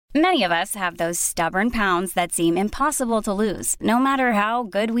Many of us have those stubborn pounds that seem impossible to lose, no matter how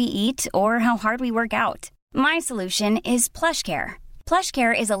good we eat or how hard we work out. My solution is PlushCare.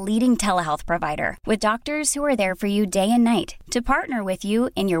 PlushCare is a leading telehealth provider with doctors who are there for you day and night to partner with you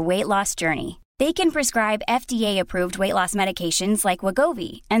in your weight loss journey. They can prescribe FDA-approved weight loss medications like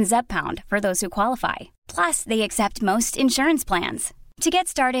Wegovy and Zepbound for those who qualify. Plus, they accept most insurance plans. To get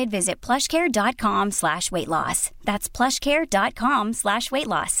started, visit plushcare.com/weightloss. That's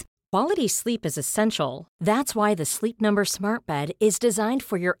plushcare.com/weightloss. Quality sleep is essential. That's why the Sleep Number Smart Bed is designed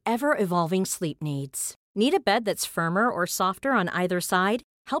for your ever-evolving sleep needs. Need a bed that's firmer or softer on either side?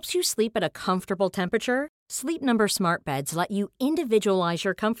 Helps you sleep at a comfortable temperature? Sleep Number Smart Beds let you individualize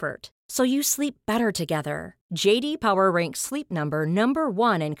your comfort, so you sleep better together. J.D. Power ranks Sleep Number number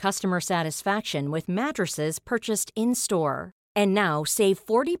 1 in customer satisfaction with mattresses purchased in-store. And now, save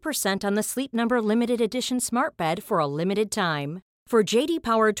 40% on the Sleep Number Limited Edition Smart Bed for a limited time. For J.D.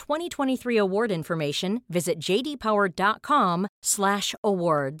 Power 2023 award information, visit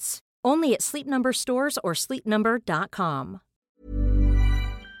jdpower.com/awards. Only at Sleep Number stores or sleepnumber.com.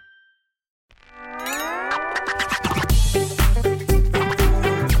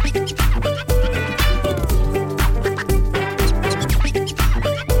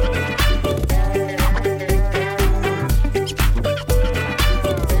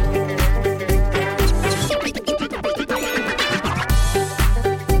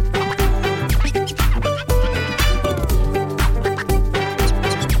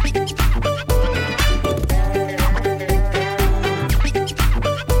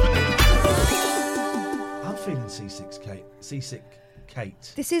 Seasick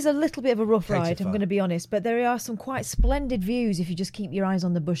Kate. This is a little bit of a rough ride, Cateful. I'm going to be honest, but there are some quite splendid views if you just keep your eyes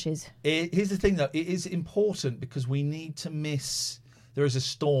on the bushes. Here's the thing, though. It is important because we need to miss... There is a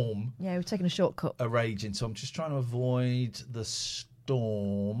storm. Yeah, we're taking a shortcut. Raging, so I'm just trying to avoid the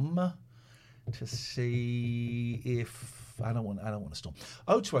storm to see if... I don't want a storm.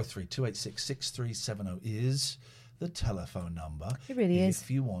 0203 286 6370 is the telephone number. It really is.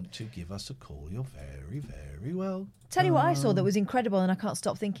 If you want to give us a call, you're very, very well. Tell you what I saw that was incredible and I can't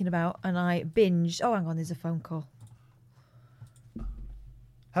stop thinking about, and I binged. Oh, hang on, there's a phone call.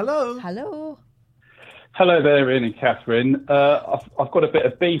 Hello. Hello. Hello there, Ian and Catherine. I've got a bit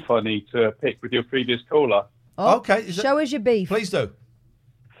of beef I need to pick with your previous caller. Oh, okay. Show us your beef. Please do.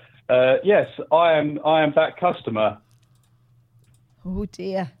 Yes, I am that customer. Oh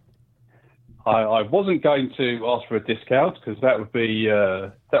dear. I wasn't going to ask for a discount because that would be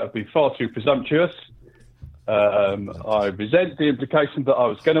far too presumptuous. I resent the implication that I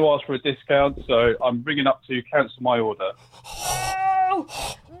was going to ask for a discount, so I'm ringing up to cancel my order. Oh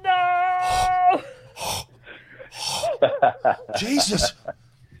no! Jesus.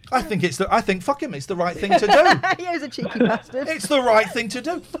 I think fuck him, it's the right thing to do. Yeah, he's a cheeky bastard. It's the right thing to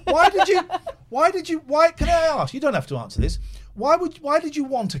do. Why can I ask? You don't have to answer this. Why did you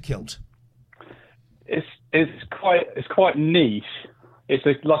want a kilt? It's quite niche. It's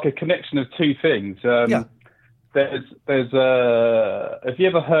like a connection of two things. Yeah. There's have you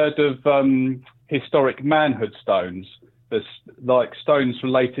ever heard of historic manhood stones? There's like stones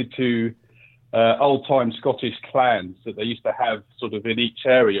related to old-time Scottish clans that they used to have sort of in each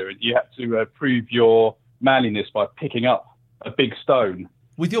area, and you had to prove your manliness by picking up a big stone.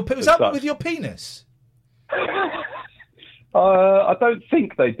 With your with your penis? I don't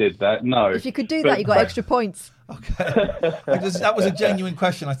think they did that, no. If you could do that, you got extra points. Okay. That was a genuine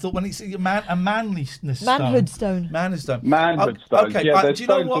question. I thought when it's a manliness stone. Manhood stone. Manhood stones. Okay. Yeah, there's do you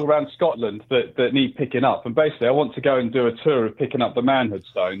know stones all around Scotland that need picking up. And basically, I want to go and do a tour of picking up the manhood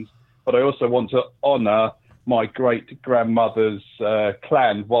stones, but I also want to honour my great-grandmother's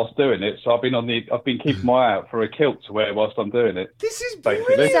clan whilst doing it. So I've been keeping my eye out for a kilt to wear whilst I'm doing it. This is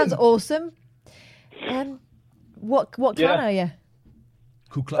basically. This sounds awesome. What clan are you?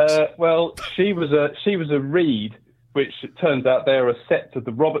 Ku Klux. Well, she was a Reed, which it turns out they're a set of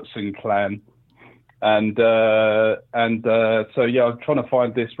the Robertson clan, and so yeah, I'm trying to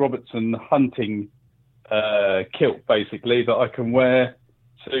find this Robertson hunting kilt basically that I can wear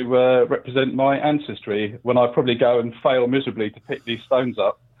to represent my ancestry when I probably go and fail miserably to pick these stones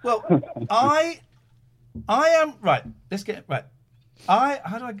up. Well, I am right. Let's get right.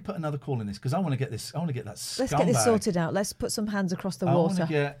 How do I put another call in this? Because I want to get this. I want to get that scumbag. Let's get this sorted out. Let's put some hands across the water. I want to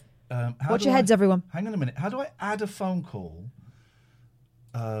get. Watch your heads, everyone. Hang on a minute. How do I add a phone call?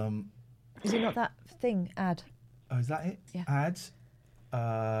 Is it not that thing? Add. Oh, is that it? Yeah. Add.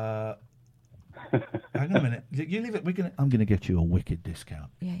 Hang on a minute. You leave it. I'm going to get you a wicked discount.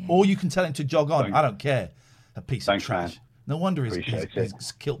 Yeah. Or you can tell him to jog on. Thanks. I don't care. A piece Thanks, of trash. man. No wonder his Appreciate it.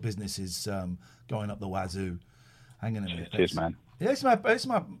 kilt business is going up the wazoo. Hang on a minute. Cheers, man. Yeah, it's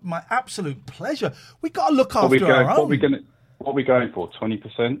my absolute pleasure. We got to look What we after our going? own. What are we going for?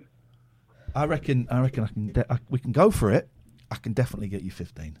 20%. I reckon we can go for it. I can definitely get you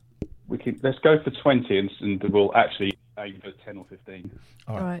 15. Let's go for 20, and we'll actually aim for 10 or 15.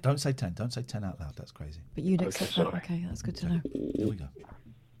 All right. Right. Don't say 10. Don't say 10 out loud. That's crazy. But you'd accept that. sorry. Okay, that's good to know. Here we go.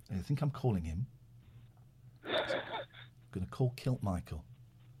 I think I'm calling him. I'm going to call Kilt Michael.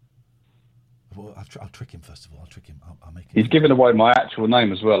 Well, I'll trick him first of all. I'll make him. He's given away my actual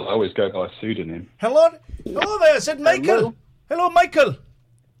name as well. I always go by a pseudonym. Hello there. I said Michael. Hello, Michael.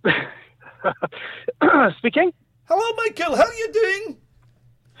 Speaking. Hello, Michael. How are you doing?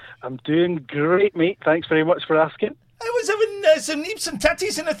 I'm doing great, mate. Thanks very much for asking. I was having some neeps and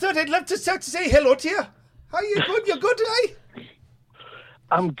tatties, and I thought I'd love to say hello to you. How are you good? You're good today?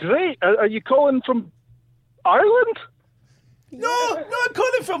 I'm great. Are you calling from Ireland? No, I'm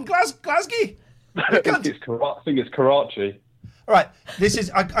calling from Glasgow. I think it's Karachi. All right, this is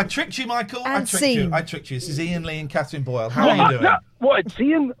I tricked you, Michael. And I tricked you. This is Ian Lee and Catherine Boyle. How are you doing? What? It's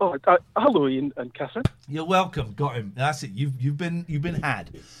Ian. Oh, hello, Ian and Catherine. You're welcome. Got him. That's it. You've been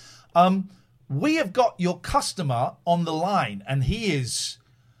had. We have got your customer on the line, and he is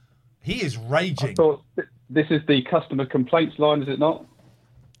raging. I thought this is the customer complaints line, is it not?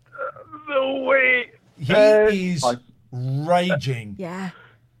 No way. He is raging. Yeah.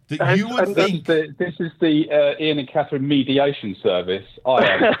 That you would think. This is the Ian and Catherine mediation service. I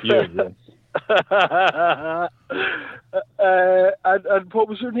am furious. And what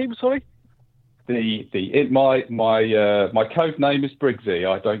was your name? Sorry. My code name is Briggsy.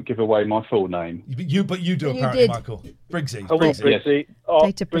 I don't give away my full name. But you do You apparently, did. Michael. Briggsy. Hello, Briggsy. Oh,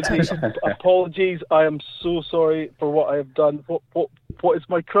 Data protection. Briggsy, apologies. I am so sorry for what I have done. What is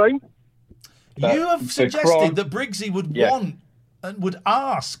my crime? You have the suggested crime- that Briggsy would Yeah. want and would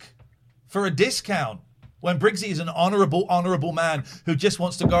ask for a discount when Briggsy is an honourable man who just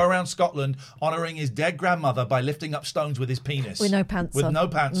wants to go around Scotland honouring his dead grandmother by lifting up stones with his penis. With no pants With on. no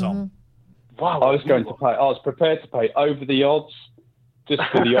pants on. Wow. I was prepared to pay over the odds just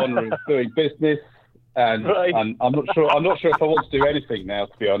for the honour of doing business. And, Right. and I'm not sure if I want to do anything now,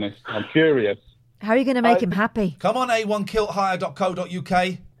 to be honest. I'm furious. How are you going to make him happy? Come on,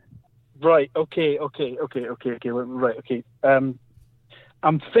 a1kilthire.co.uk. Right. Okay. Right. Okay.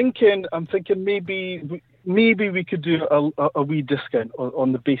 I'm thinking maybe we could do a wee discount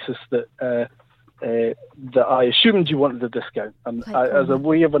on the basis that that I assumed you wanted a discount, and as a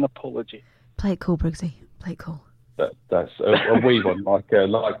way of an apology. Play it cool, Briggsy. Play it cool. That's a wee one, like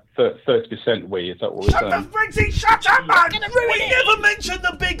 30% wee. Is that what we're Shut saying? up, Briggsy! Shut up, man! We never mentioned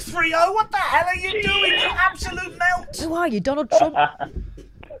the big 3-0. What the hell are you doing, you absolute melt? Who are you, Donald Trump?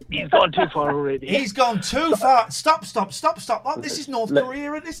 He's gone too far already. He's gone too far. Stop. Oh, this is North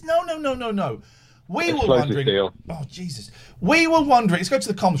Korea. And this. No. We were close this wondering. deal. Oh, Jesus. We were wondering. Let's go to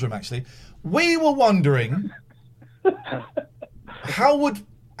the comms room, actually. We were wondering how would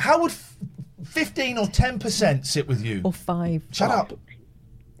 15 or 10% sit with you? Or 5? Shut up.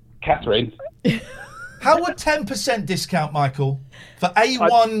 Catherine. How would 10% discount, Michael, for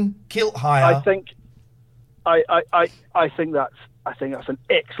A1 kilt hire? I think that's an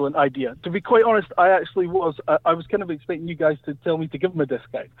excellent idea. To be quite honest, I was kind of expecting you guys to tell me to give him a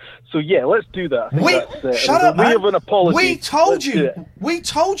discount. So yeah, let's do that. Shut up, man. We have an apology. We told Let's do you. it. We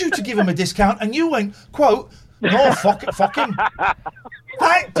told you to give him a discount, and you went, quote, no, fuck him.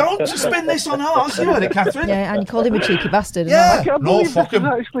 Hey, don't spin this on us. You heard it, Catherine. Yeah, and you called him a cheeky bastard. Yeah. I can't No, believe fuck this is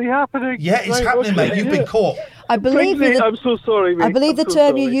him. actually happening. Yeah, it's Right, happening, okay, mate. You've been yeah. caught. I believe Briggsy, the, I'm so sorry, mate. I believe the I'm so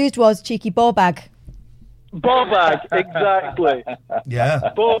term you sorry. used was cheeky ball bag. Ball bag, exactly. Yeah.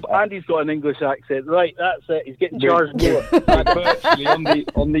 Bob, and he's got an English accent. Right, that's it. He's getting charged more. We're virtually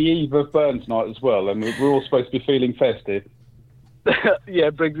on the eve of Burns night as well, and we're all supposed to be feeling festive.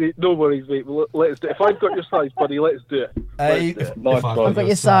 Yeah, Briggsy, no worries, mate. Let's do it. If I've got your size, buddy, let's do it. Nice I've one. I've got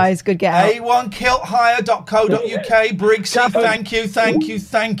your size. Good get out. A1kilthire.co.uk. Briggsy,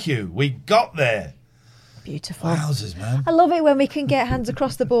 thank you. We got there. Beautiful. Wowzers, man. I love it when we can get hands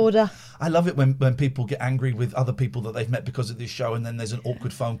across the border. I love it when people get angry with other people that they've met because of this show, and then there's an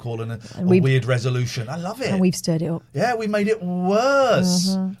awkward phone call and a weird resolution. I love it. And we've stirred it up. Yeah, we made it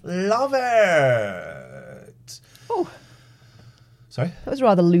worse. Love it. Oh. Sorry? That was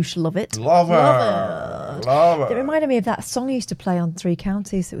rather loose, love it. Love it. It reminded me of that song I used to play on Three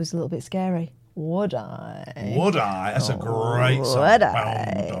Counties. It was a little bit scary. Would I? Would I? That's a great song. Would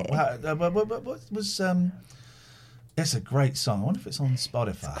I? What was it's a great song. I wonder if it's on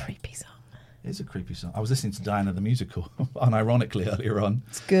Spotify. Creepy song. It's a creepy song. I was listening to Diana the Musical, unironically, earlier on.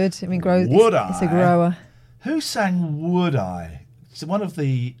 It's good. I mean, grow. Would it's a I? grower. Who sang Would I? So one of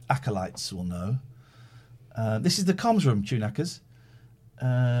the acolytes will know. This is the comms room, Tunackers.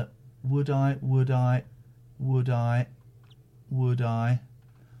 Would I?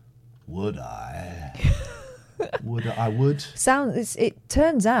 I would. It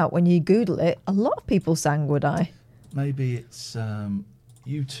turns out when you Google it, a lot of people sang "Would I." Maybe it's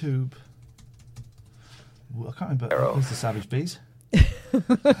YouTube. I can't remember. Who's the Savage Bees?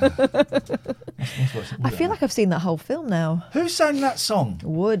 I feel like I've seen that whole film now. Who sang that song?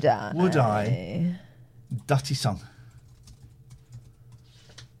 Would I? Would I? Dirty song.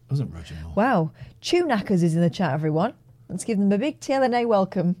 Wasn't Roger Moore. Wow. Tunakers is in the chat, everyone. Let's give them a big TLNA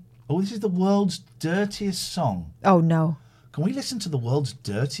welcome. Oh, this is the world's dirtiest song. Oh, no. Can we listen to the world's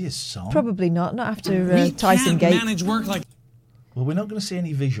dirtiest song? Probably not. Not after Tyson Gate. Manage work like... Well, we're not going to see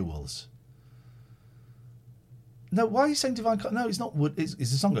any visuals. No, why are you saying Divine... No, it's not would... It's the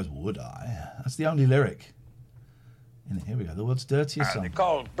song goes, would I? That's the only lyric. Here we go. The world's dirtiest song. They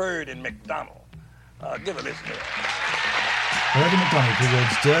called Bird and McDonald. Give it this to Bird and McDonald, the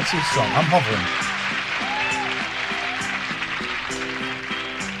world's dirtiest song. I'm hovering.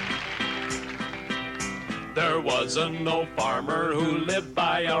 There was an old farmer who lived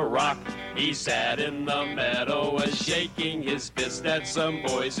by a rock. He sat in the meadow, was shaking his fist at some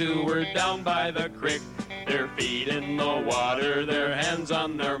boys who were down by the creek. Their feet in the water, their hands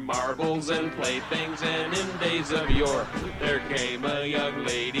on their marbles and playthings. And in days of yore, there came a young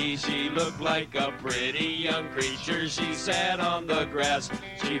lady. She looked like a pretty young creature. She sat on the grass.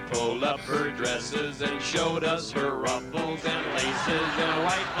 She pulled up her dresses and showed us her ruffles and laces and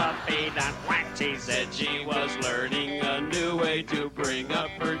white fluffy dot wax. She said she was learning a new way to bring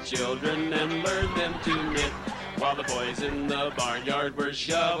up her children and learn them to knit. While the boys in the barnyard were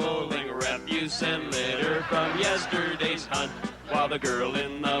shoveling refuse and litter from yesterday's hunt. While the girl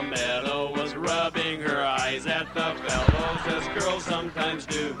in the meadow was rubbing her eyes at the fellows, as girls sometimes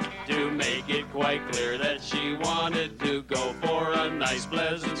do, to make it quite clear that she wanted to go for a nice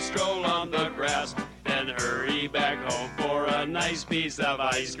pleasant stroll on the grass. Then hurry back home for a nice piece of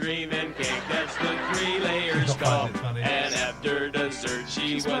ice cream and cake. That's the 3 layers tall. And after dessert,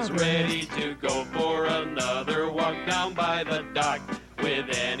 she was ready to go for another walk down by the dock with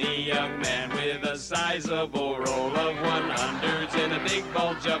any young man with a sizable roll of 100s and a big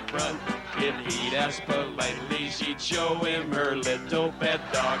bulge up front. If he'd ask politely, she'd show him her little pet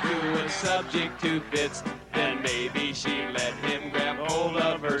dog who was subject to fits. Then maybe she let him grab hold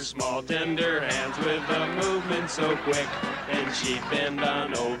of her small tender hands with a movement so quick. And she'd bend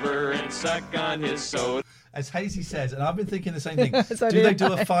on over and suck on his soda. As Hazy says, and I've been thinking the same thing, do they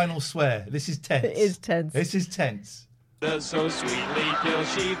do a final swear? This is tense. It is tense. This is tense. So sweetly till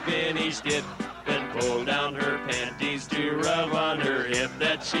she finished it, then pulled down her panties to rub on her hip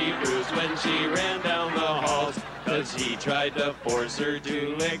that she bruised when she ran down the halls. 'Cause he tried to force her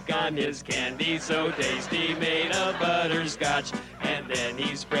to lick on his candy so tasty made of butterscotch. And then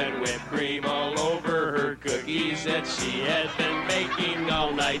he spread whipped cream all over her cookies that she had been baking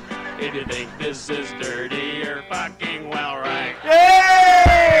all night. If you think this is dirty, you're fucking well right.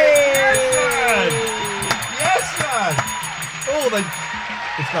 Yes, man! Yes, man! Oh,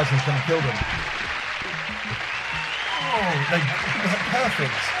 this guy's going to kill them. Oh,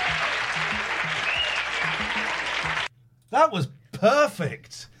 perfect. That was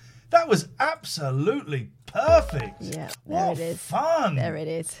perfect. That was absolutely perfect. Yeah, there what it is. Fun. There it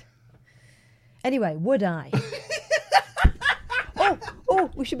is. Anyway, would I? oh,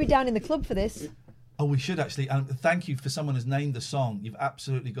 we should be down in the club for this. Oh, we should actually. Thank you for someone who's named the song. You've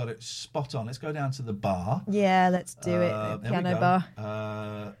absolutely got it spot on. Let's go down to the bar. Yeah, let's do it. The piano bar.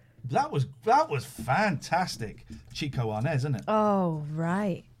 That was fantastic. Chico Arnez, isn't it? Oh,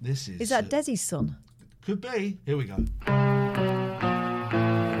 right. This is. Is that Desi's son? Could be. Here we go.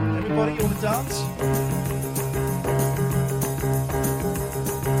 Everybody, you want to dance?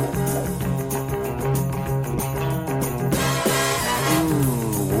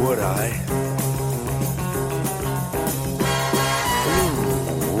 Would I?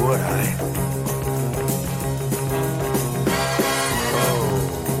 Would I? Oh,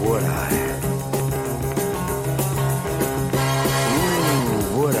 would I?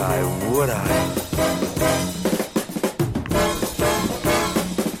 Would I? Would I?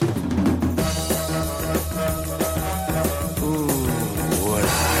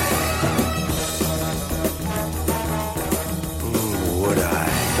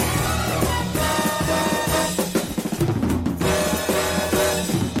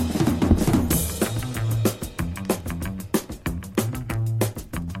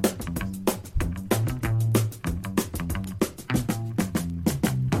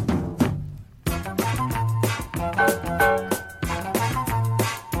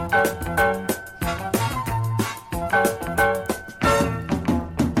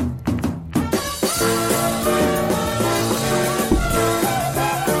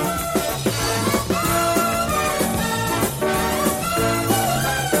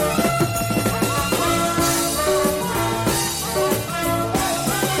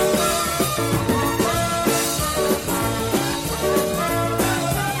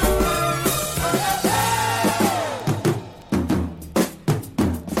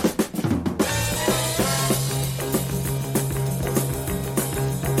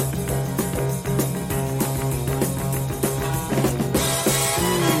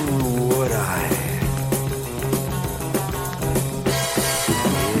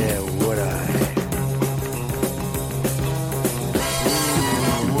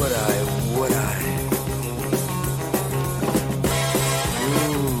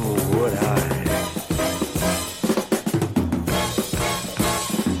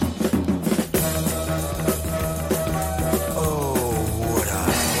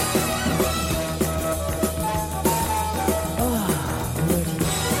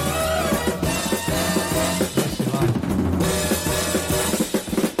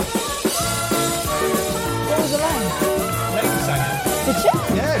 Did she?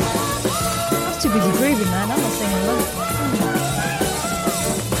 Yes. I was too busy grooving, man. I'm not singing along.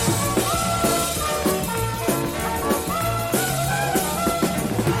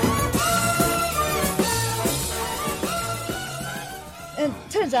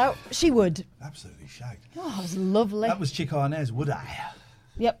 And turns out she would. Absolutely shagged. Oh, it was lovely. That was Chick Arnaz, would I?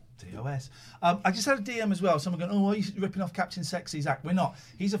 Yep. DOS. I just had a DM as well. Someone going, "Oh, are you ripping off Captain Sexy's act?" We're not.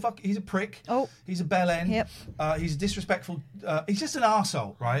 He's a prick. Oh. He's a bellend. Yep. He's disrespectful. He's just an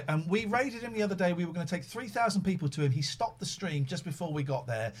arsehole, right? And we raided him the other day. We were going to take 3,000 people to him. He stopped the stream just before we got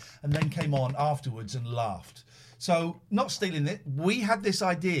there, and then came on afterwards and laughed. So, not stealing it. We had this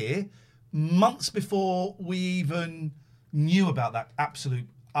idea months before we even knew about that absolute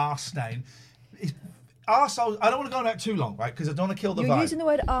arse stain. Arsehole, I don't want to go on about too long, right? Because I don't want to kill the vibe. You're using the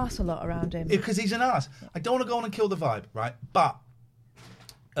word arse a lot around him. Because he's an arse. I don't want to go on and kill the vibe, right? But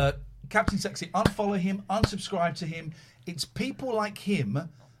Captain Sexy, unfollow him, unsubscribe to him. It's people like him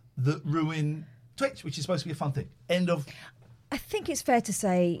that ruin Twitch, which is supposed to be a fun thing. End of. I think it's fair to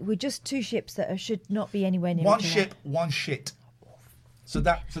say we're just two ships that should not be anywhere near One each other. ship, one shit. So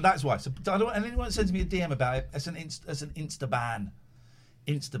that's why. So I don't. And anyone sends me a DM about it, it's an insta ban.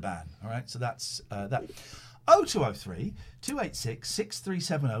 Insta-ban, all right? So that's that. 0203 286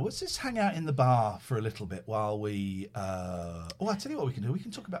 6370. Let's just hang out in the bar for a little bit while we... I tell you what we can do. We can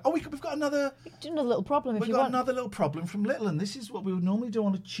talk about... we've got another... Do another little problem if We've you got want. another little problem from Little, and this is what we would normally do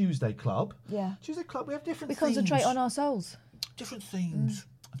on a Tuesday club. Yeah. Tuesday club, we have different We themes. concentrate on our souls. Different themes.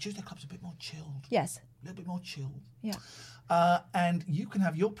 Tuesday club's a bit more chilled. Yes. A little bit more chilled. Yeah. And you can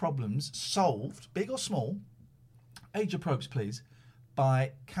have your problems solved, big or small, age approach, please,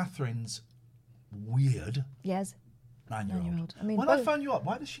 by Catherine's weird Yes. 9-year-old. I mean, why not phone you up?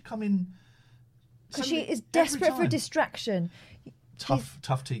 Why does she come in? Because she is every desperate for a time? distraction.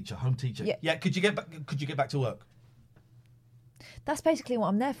 Tough teacher, home teacher. Yeah. Could you get back to work? That's basically what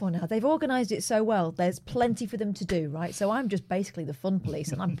I'm there for now. They've organised it so well. There's plenty for them to do, right? So I'm just basically the fun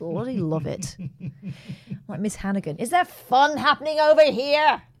police, and I bloody love it. Like Miss Hannigan. Is there fun happening over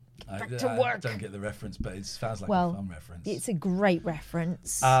here? Back to work. I don't get the reference, but it sounds like a fun reference. It's a great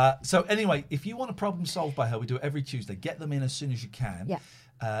reference. So anyway, if you want a problem solved by her, we do it every Tuesday. Get them in as soon as you can. Yeah.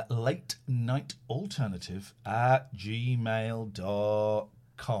 Late night alternative at gmail.com.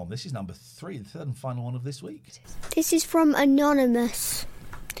 This is number 3, the third and final one of this week. This is from Anonymous.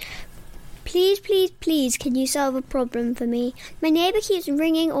 Please, please, please, can you solve a problem for me? My neighbour keeps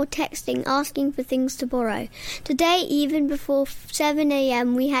ringing or texting asking for things to borrow. Today, even before 7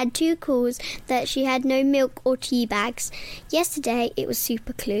 a.m, we had 2 calls that she had no milk or tea bags. Yesterday, it was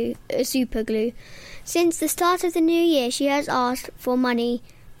super glue. Since the start of the new year, she has asked for money,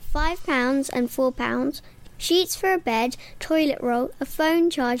 £5 and £4, sheets for a bed, toilet roll, a phone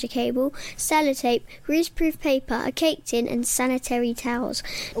charger cable, sellotape, greaseproof paper, a cake tin and sanitary towels.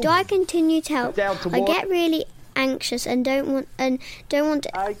 Do I continue to help? I get really anxious and don't want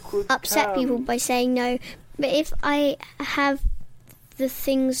to upset people by saying no. But if I have the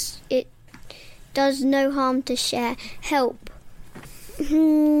things, it does no harm to share. Help.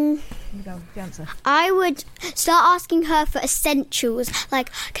 I would start asking her for essentials, like,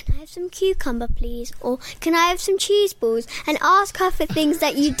 can I have some cucumber, please? Or can I have some cheese balls? And ask her for things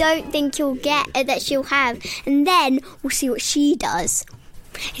that you don't think you'll get, that she'll have. And then we'll see what she does.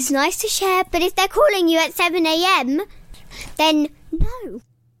 It's nice to share, but if they're calling you at 7 a.m, then no.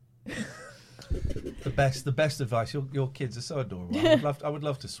 The best advice. Your kids are so adorable. I would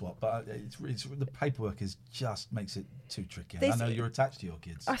love to swap, but it's the paperwork just makes it too tricky. And I know you're attached to your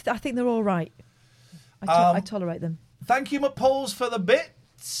kids. I think they're all right. I tolerate them. Thank you, McPauls, for the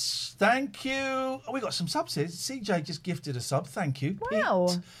bits. Thank you. Oh, we got some subs here. CJ just gifted a sub. Thank you. Wow.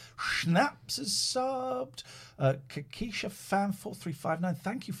 Pete Schnaps has subbed. Kakisha Fan 4359.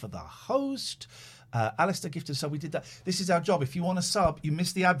 Thank you for the host. Alistair gifted a sub. We did that. This is our job. If you want a sub, you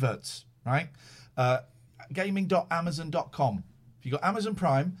miss the adverts, right? Gaming.amazon.com. If you got Amazon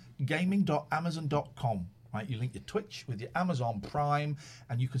Prime, gaming.amazon.com. Right, you link your Twitch with your Amazon Prime,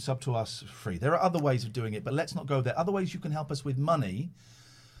 and you can sub to us free. There are other ways of doing it, but let's not go there. Other ways you can help us with money.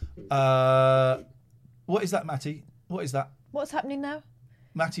 What is that, Matty? What is that? What's happening now?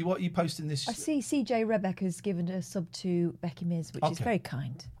 Matty, what are you posting this? I see CJ Rebecca's given a sub to Becky Miz, which is very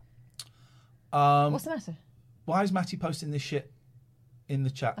kind. What's the matter? Why is Matty posting this shit in the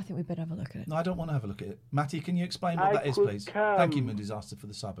chat? I think we better have a look at it. No, I don't want to have a look at it. Matty, can you explain what that is, please? Thank you, Moon Disaster, for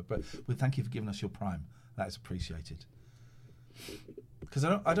the cyber. But thank you for giving us your Prime. That is appreciated. Because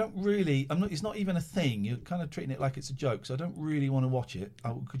I don't really. It's not even a thing. You're kind of treating it like it's a joke. So I don't really want to watch it.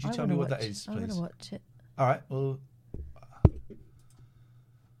 Could you tell me what that is, please? I want to watch it. All right. Well,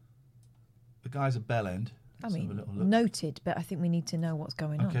 the guy's a bellend. I Let's have a mean, little look. noted, but I think we need to know what's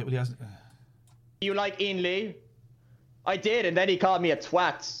going on. Okay, well, he hasn't. You like Ian Lee? I did, and then he called me a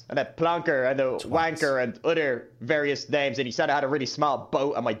twat and a plonker and a wanker and other various names, and he said I had a really small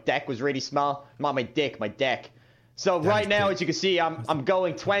boat and my deck was really small. Not my dick, my deck. So right now, as you can see, I'm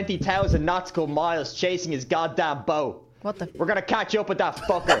going 20,000 nautical miles chasing his goddamn boat. What the? We're gonna catch up with that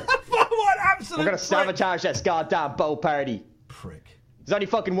fucker. What absolute We're gonna prick. sabotage this goddamn boat party. Prick. There's only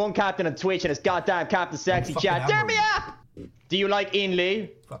fucking one captain on Twitch and it's goddamn Captain Sexy fucking Chat. Turn hammering. me up! Do you like Ian Lee?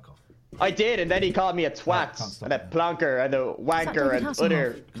 Fuck off. I did, and then he called me a twat and a plonker and a wanker and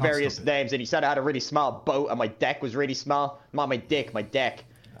other various names, and he said I had a really small boat and my deck was really small. Not my dick, my deck.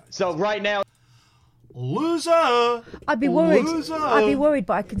 So right now... Loser! I'd be worried. Loser! I'd be worried,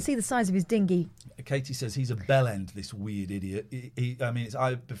 but I can see the size of his dinghy. Katie says he's a bell end, this weird idiot. I mean, it's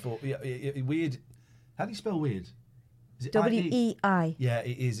I before... weird... How do you spell weird? Is it W-E-I. Yeah,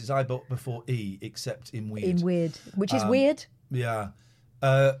 it is. It's I before E, except in weird. In weird. Which is weird. Yeah.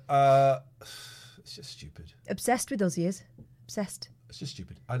 It's just stupid. Obsessed with us, he is. Obsessed. It's just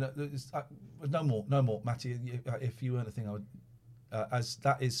stupid. No more, Matty. If you weren't a thing, I would. As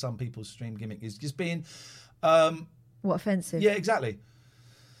that is some people's stream gimmick, is just being. What offensive? Yeah, exactly.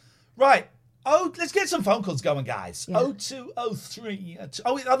 Right. Oh, let's get some phone calls going, guys. Yeah. 0203.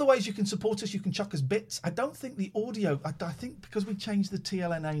 Other ways you can support us, you can chuck us bits. I don't think the audio. I think because we changed the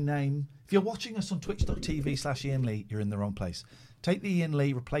TLNA name. If you're watching us on twitch.tv/Ian Lee, you're in the wrong place. Take the Ian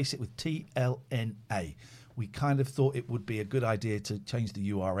Lee, replace it with TLNA. We kind of thought it would be a good idea to change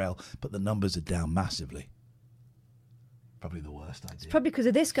the URL, but the numbers are down massively. Probably the worst idea. It's probably because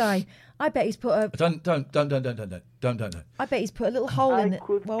of this guy. I bet he's put a. Don't. I bet he's put a little hole in it.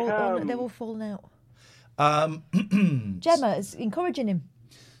 Well, they're all falling out. Gemma is encouraging him.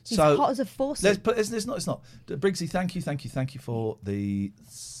 He's hot as a faucet. It's not. Briggsy, thank you for the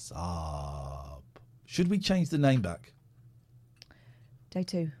sub. Should we change the name back? Day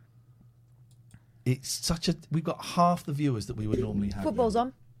 2. It's such a. We've got half the viewers that we would normally have. Football's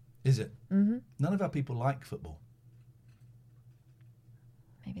on. Is it? Mm-hmm. None of our people like football.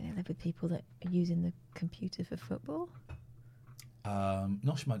 Maybe they live with people that are using the computer for football.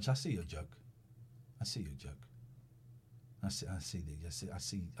 Not much. I see your joke. I see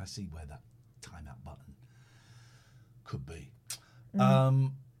where that timeout button could be.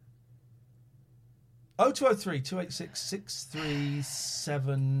 0203 286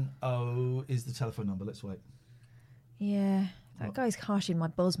 6370 is the telephone number. Let's wait. Yeah, that guy's harshing my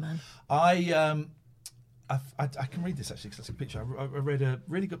buzz, man. I can read this actually because that's a picture. I read a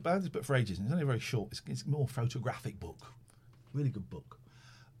really good book for ages, and it's only very short. It's more photographic book, really good book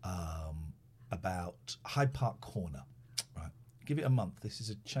about Hyde Park Corner. Right, give it a month. This is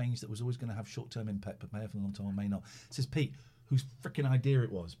a change that was always going to have short-term impact, but may have in a long time or may not. It says Pete, whose freaking idea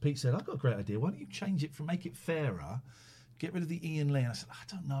it was. Pete said, "I've got a great idea. Why don't you change it make it fairer? Get rid of the Ian Lee." And I said, "I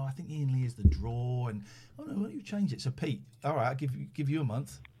don't know. I think Ian Lee is the draw." And why don't you change it? So Pete, all right, I'll give you a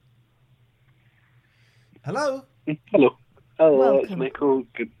month. Hello. Hello. Welcome.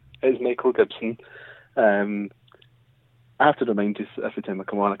 It's Michael Gibson. I have to remind you every time I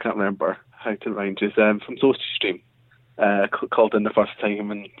come on. I can't remember how to remind you. From SocialStream, called in the first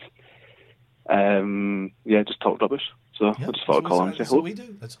time and just talked rubbish. So I just thought I'd call and say hello.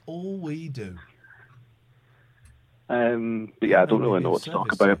 That's all we do. But yeah, I don't really know what to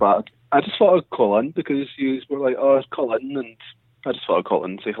talk about. But I just thought I'd call in because you were like, "Oh, call in," and I just thought I'd call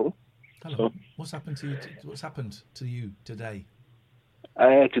in and say hello. Hello. So, What's happened to you? What's happened to you today?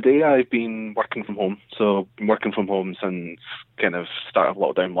 Today I've been working from home. So I've been working from home since kind of start of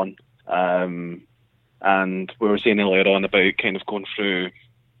lockdown 1. And we were saying earlier on about kind of going through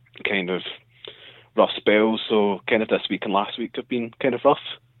kind of rough spells. So kind of this week and last week have been kind of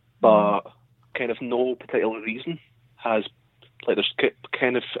rough, but kind of no particular reason has, like there's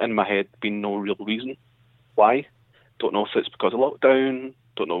kind of in my head been no real reason why. Don't know if it's because of lockdown.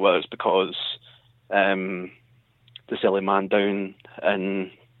 Don't know whether it's because the silly man down in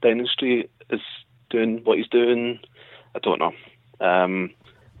Downing Street is doing what he's doing. I don't know.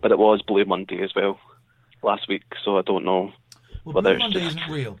 But it was Blue Monday as well last week, so I don't know. Well, Blue Monday isn't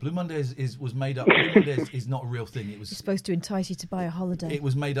real. Blue Monday was made up. Blue Monday is not a real thing. It was It's supposed to entice you to buy a holiday. It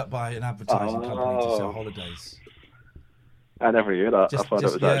was made up by an advertising company to sell holidays. I never heard that. I thought it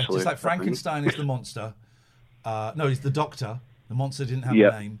was actually... Just like Frankenstein is the monster. No, he's the doctor. The monster didn't have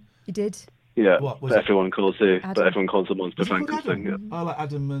a name. You did? Yeah, what was everyone calls the monster Frankenstein. Yeah. Oh, like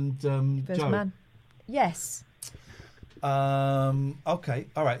Adam and First Joe. man. Yes. Okay.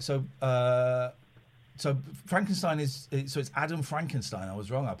 All right. So Frankenstein is so it's Adam Frankenstein. I was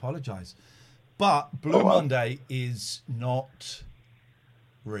wrong. I apologise. But Blue Monday is not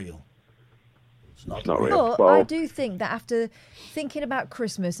real. It's not real. But Well, I do think that after thinking about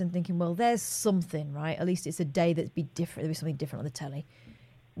Christmas and thinking, well, there's something, right? At least it's a day that's be different. There'll be something different on the telly.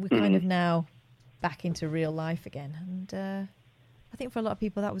 We're kind of now back into real life again, and I think for a lot of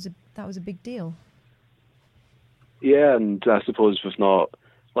people that was a big deal. yeah, and I suppose we've not,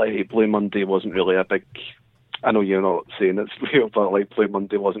 like, Blue Monday wasn't really a big, I know you're not saying it's real, but like Blue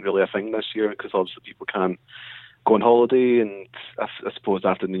Monday wasn't really a thing this year because obviously people can't go on holiday, and I suppose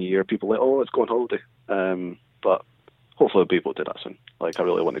after the new year people are like, oh, let's go on holiday. But hopefully people do that soon. Like, I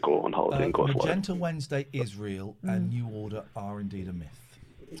really want to go on holiday and go to Florida. Magenta Wednesday is real, and New Order are indeed a myth.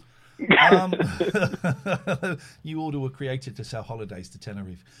 New Order were created to sell holidays to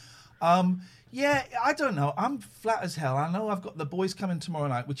Tenerife. Yeah, I don't know. I'm flat as hell. I know I've got the boys coming tomorrow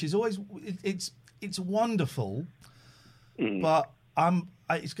night, which is always it's wonderful, but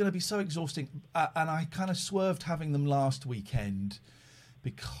it's going to be so exhausting. And I kind of swerved having them last weekend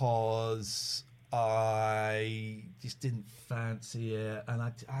because I just didn't fancy it,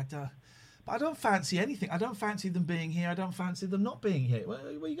 and but I don't fancy anything. I don't fancy them being here. I don't fancy them not being here. What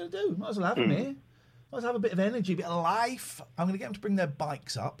are you going to do? Might as well have them here. Might as well have a bit of energy, a bit of life. I'm going to get them to bring their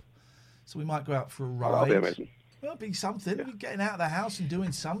bikes up, so we might go out for a ride. That'll be amazing. Well, it'll be something. We'll be getting out of the house and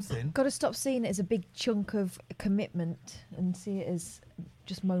doing something. Got to stop seeing it as a big chunk of commitment and see it as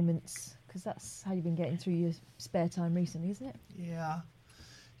just moments, because that's how you've been getting through your spare time recently, isn't it? Yeah.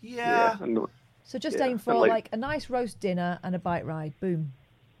 So just aim for like a nice roast dinner and a bike ride. Boom.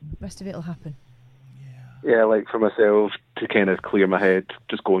 Rest of it will happen. Yeah, like for myself, to kind of clear my head,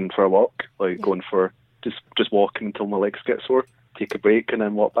 just going for a walk, going for just walking until my legs get sore, take a break and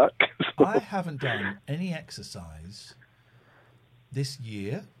then walk back. So. I haven't done any exercise this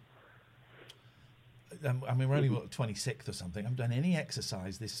year. I mean, we're only 26th or something. I haven't done any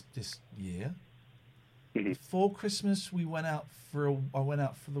exercise this year. Before Christmas, I went out for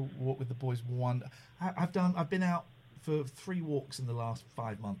the walk with the boys. I've been out for 3 walks in the last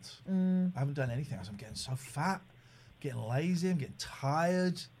 5 months. I haven't done anything else. I'm getting so fat, I'm getting lazy, I'm getting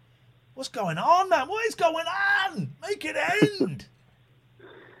tired. What's going on, man? What is going on? Make it end.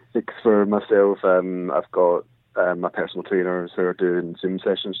 It's for myself, I've got my personal trainers who are doing Zoom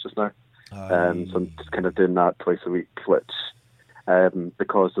sessions just now. So I'm just kind of doing that twice a week, which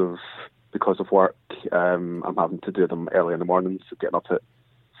because of work, I'm having to do them early in the morning, so getting up at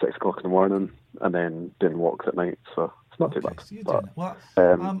 6 o'clock in the morning and then doing walks at night. So it's not too bad. So you're but, doing it. Well, I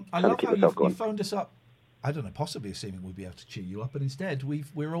trying to love keep how myself you going. phoned us up. I don't know, possibly assuming we'd be able to cheer you up, but instead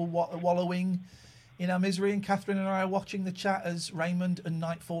we're all wallowing in our misery, and Catherine and I are watching the chat as Raymond and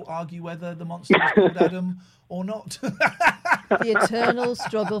Nightfall argue whether the monster is called Adam or not. The eternal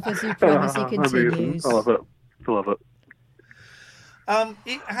struggle for supremacy continues. I love it.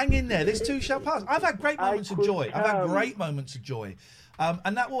 Hang in there. This too shall pass. I've had great moments of joy.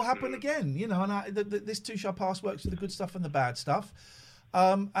 And that will happen again, you know. And this too shall pass works with the good stuff and the bad stuff.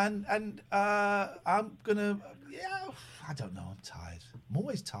 I'm gonna. I don't know. I'm tired. I'm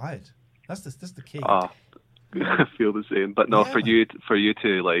always tired. That's the key. I feel the same. But no, for you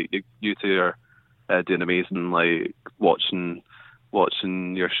two, like you two are doing amazing. Like watching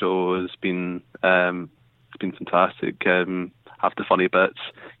your show has been fantastic. Have the funny bits,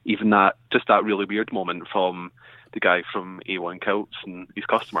 even that really weird moment from the guy from A1 Kilts and his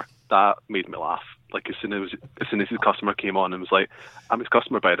customer, that made me laugh. Like as soon as his customer came on and was like, "I'm his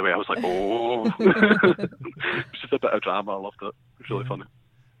customer, by the way," I was like, "Oh." It's just a bit of drama. I loved it. It was really funny.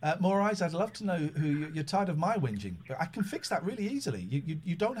 More eyes. I'd love to know who you're tired of my whinging. I can fix that really easily.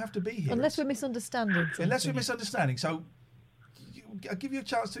 You don't have to be here unless we're misunderstanding. So I'll give you a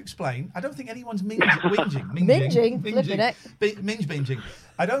chance to explain. I don't think anyone's whinging. Binging.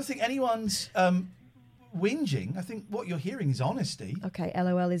 I don't think anyone's whinging. I think what you're hearing is honesty. Okay,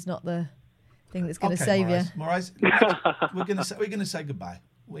 LOL is not the thing that's going to save you. Morais, we're going to say goodbye.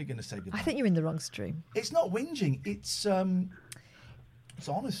 We're going to say goodbye. I think you're in the wrong stream. It's not whinging. It's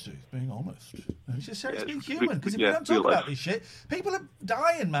honesty. It's being honest. It's just it's being human. Because if we don't talk about this shit, people are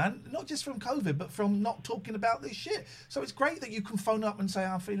dying, man. Not just from COVID, but from not talking about this shit. So it's great that you can phone up and say,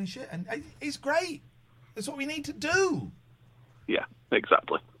 "I'm feeling shit," and it's great. That's what we need to do. Yeah,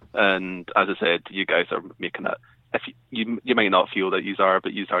 exactly. And as I said, you guys are making it. If you might not feel that you are,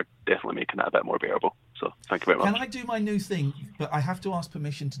 but you are definitely making it a bit more bearable. So thank you very much. Can I do my new thing? But I have to ask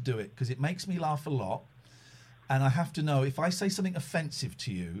permission to do it because it makes me laugh a lot. And I have to know if I say something offensive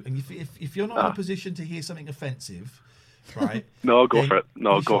to you, and if you're not in a position to hear something offensive, right? No, go for it.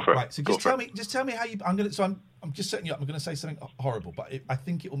 No, go for it. Right. So just tell me how you. I'm just setting you up. I'm going to say something horrible, but I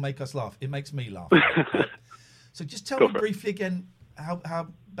think it will make us laugh. It makes me laugh. Right? So just tell me briefly again how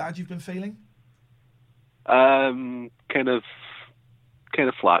bad you've been feeling. Kind of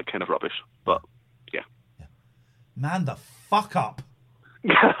flat, kind of rubbish, but Man the fuck up.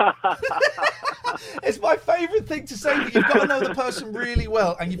 It's my favourite thing to say, but you've got to know the person really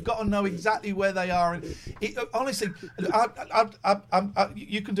well, and you've got to know exactly where they are. And honestly,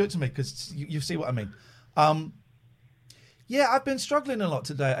 you can do it to me because you see what I mean. Yeah, I've been struggling a lot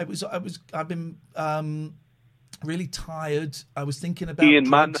today. I've been really tired. I was thinking about Ian,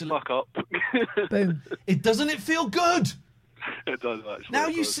 man the fuck up. Boom. Doesn't it feel good? It does actually. Now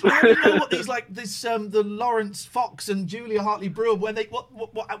you know what these the Lawrence Fox and Julia Hartley-Brewer why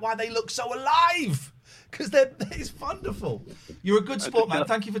they look so alive, because it's wonderful. You're a good sport, man.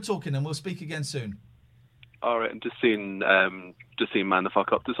 Thank you for talking, and we'll speak again soon. All right, and just seeing man the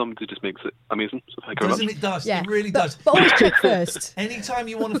fuck up to somebody just makes it amazing. So thank you very much. It does. Yeah. It really does. But always check first. Anytime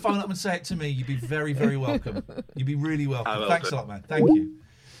you want to phone up and say it to me, you'd be very, very welcome. You'd be really welcome. Thanks a lot, man. Thank you.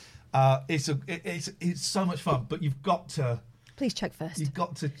 It's so much fun, but you've got to. Please check first. You've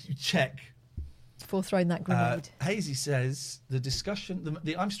got to check before throwing that grenade. Hazy says the discussion,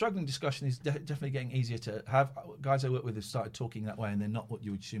 the I'm struggling discussion is definitely getting easier to have. Guys I work with have started talking that way, and they're not what you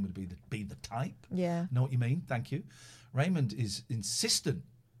would assume would be the type. Yeah. Know what you mean? Thank you. Raymond is insistent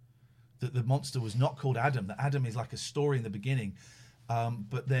that the monster was not called Adam. That Adam is like a story in the beginning.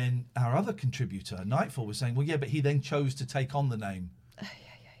 But then our other contributor, Nightfall, was saying, well, yeah, but he then chose to take on the name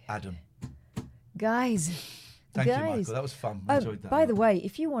Adam. Guys. Thank you, Michael. That was fun. I enjoyed that. By the way,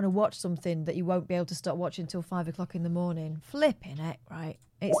 if you want to watch something that you won't be able to stop watching until 5 o'clock in the morning, flipping it, right?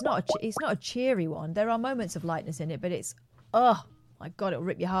 It's not a cheery one. There are moments of lightness in it, but it's, oh my God, it'll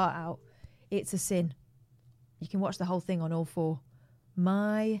rip your heart out. It's a sin. You can watch the whole thing on All 4.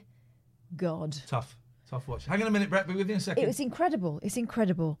 My God. Tough watch. Hang on a minute, Brett. Be with you in a second. It was incredible. It's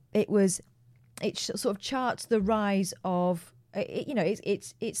incredible. It sort of charts the rise of,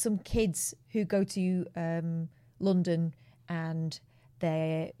 it's some kids who go to London, and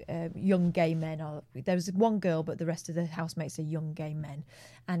they're young gay men. There's one girl, but the rest of the housemates are young gay men,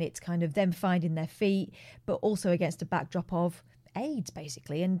 and it's kind of them finding their feet, but also against a backdrop of AIDS,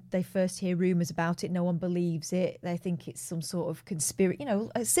 basically. And they first hear rumours about it. No one believes it. They think it's some sort of conspiracy,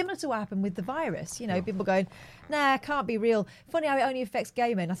 similar to what happened with the virus. People going, nah, can't be real. Funny how it only affects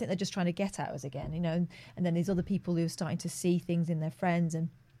gay men. I think they're just trying to get at us again, And then there's other people who are starting to see things in their friends, and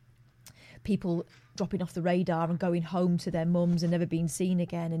people dropping off the radar and going home to their mums and never being seen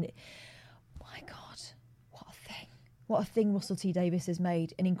again. And my God, what a thing Russell T Davies has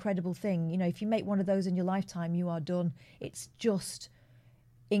made. An incredible thing. If you make one of those in your lifetime, you are done. It's just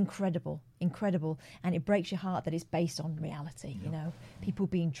incredible. And it breaks your heart that it's based on reality. People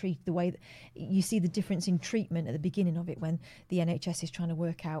being treated the way that you see the difference in treatment at the beginning of it, when the NHS is trying to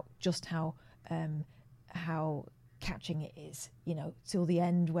work out just how catching it is, till the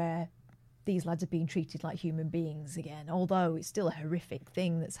end, where these lads are being treated like human beings again, although it's still a horrific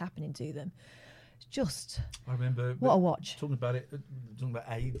thing that's happening to them. It's just, I remember what a watch. Talking about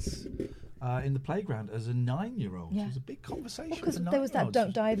AIDS in the playground as a 9-year-old. Yeah. It was a big conversation. Because there was that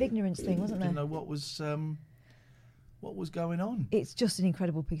 "don't die of ignorance" thing, wasn't there? Didn't know what was going on. It's just an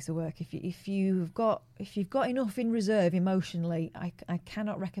incredible piece of work. If you've got enough in reserve emotionally, I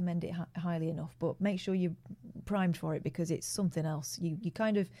cannot recommend it highly enough. But make sure you're primed for it, because it's something else.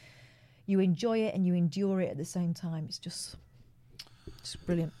 You enjoy it and you endure it at the same time. It's just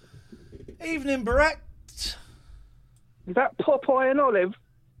brilliant. Evening, Brett. Is that Popeye and Olive?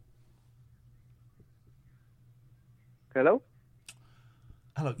 Hello?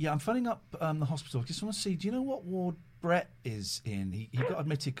 Hello. Yeah, I'm phoning up the hospital. I just want to see, do you know what ward Brett is in? He got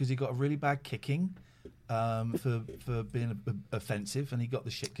admitted because he got a really bad kicking for being offensive, and he got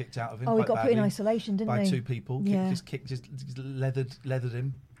the shit kicked out of him. Oh, he got put in isolation, didn't he? By 2 people. Yeah. Just leathered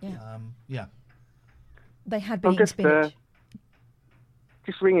him. Yeah. Yeah. They had been eating spinach.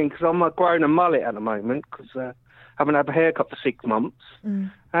 Just ringing because I'm growing a mullet at the moment, because I haven't had a haircut for 6 months.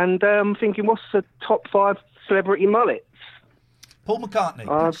 And I'm thinking, what's the top 5 celebrity mullets? Paul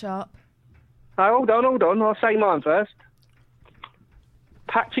McCartney. Sharp. Oh, hold on. I'll say mine first.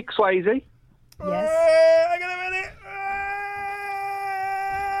 Patrick Swayze. Yes. Hang on a minute.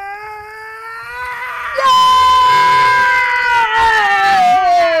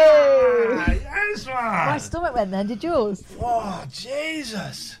 Yes, man. My stomach went then. Did yours? Oh,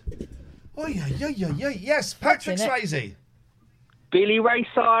 Jesus. Oh, yeah. Yes, Patrick Swayze. Billy Ray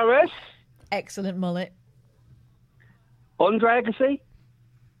Cyrus. Excellent mullet. Andre Agassi.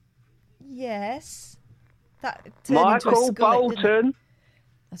 Yes. That turned into a Michael skullet, Bolton.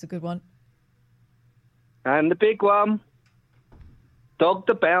 That's a good one. And the big one, Dog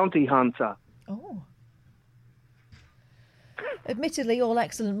the Bounty Hunter. Oh. Admittedly, all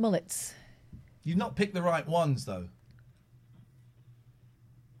excellent mullets. You've not picked the right ones, though.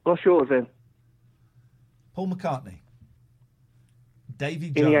 What's yours then? Paul McCartney. Davy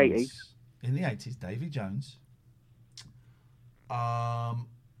In Jones. the 80s. In the 80s, Davy Jones.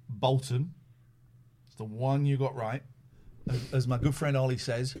 Bolton. It's the one you got right. As my good friend Ollie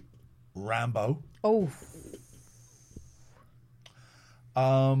says, Rambo. Oh.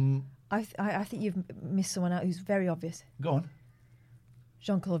 I think you've missed someone out who's very obvious. Go on.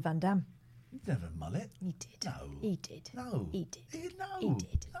 Jean-Claude Van Damme. He never mullet. He did. No. He did. No. He did. No. He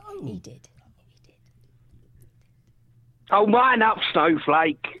did. No. He did. Oh, mine up,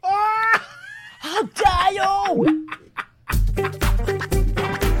 Snowflake. How dare you!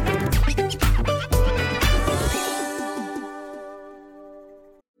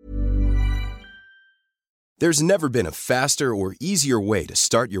 There's never been a faster or easier way to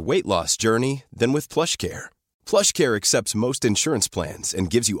start your weight loss journey than with PlushCare. PlushCare accepts most insurance plans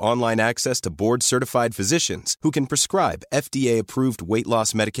and gives you online access to board-certified physicians who can prescribe FDA-approved weight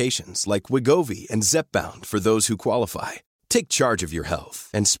loss medications like Wegovy and Zepbound for those who qualify. Take charge of your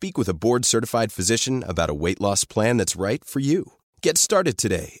health and speak with a board-certified physician about a weight loss plan that's right for you. Get started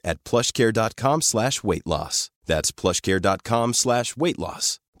today at plushcare.com/weight loss. That's plushcare.com/weight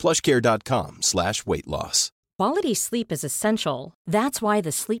loss. plushcare.com/weight loss. Quality sleep is essential. That's why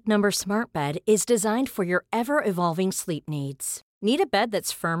the Sleep Number Smart Bed is designed for your ever-evolving sleep needs. Need a bed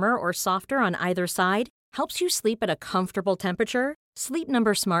that's firmer or softer on either side? Helps you sleep at a comfortable temperature? Sleep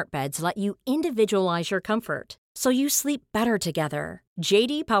Number Smart Beds let you individualize your comfort, so you sleep better together.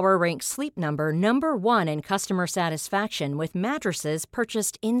 J.D. Power ranks Sleep Number #1 in customer satisfaction with mattresses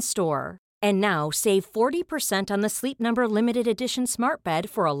purchased in-store. And now, save 40% on the Sleep Number Limited Edition Smart Bed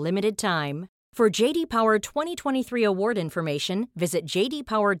for a limited time. For J.D. Power 2023 award information, visit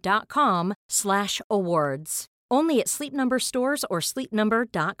jdpower.com/awards. Only at Sleep Number stores or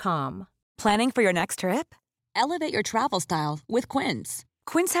sleepnumber.com. Planning for your next trip? Elevate your travel style with Quince.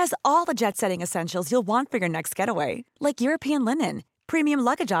 Quince has all the jet-setting essentials you'll want for your next getaway, like European linen, premium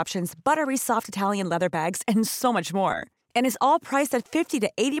luggage options, buttery soft Italian leather bags, and so much more. And is all priced at 50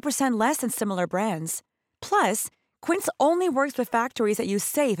 to 80% less than similar brands. Plus, Quince only works with factories that use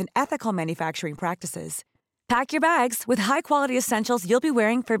safe and ethical manufacturing practices. Pack your bags with high-quality essentials you'll be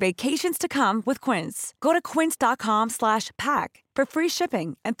wearing for vacations to come with Quince. Go to quince.com/pack for free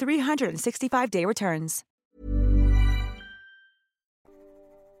shipping and 365-day returns.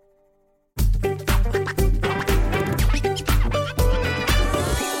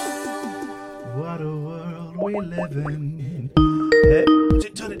 What a world we live in.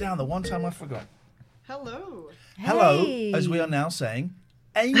 Turn it down the one time I forgot. Hello. Hello, Hey. as we are now saying,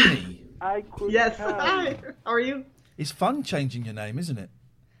 Amy. Yes. Hi. How are you? It's fun changing your name, isn't it?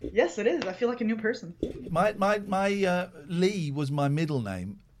 Yes, it is. I feel like a new person. My Lee was my middle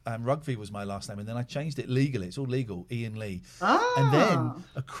name. Rugby was my last name, and then I changed it legally. It's all legal, Ian Lee. Ah. And then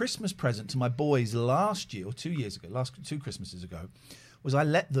a Christmas present to my boys last year, or 2 years ago, last 2 Christmases ago, was I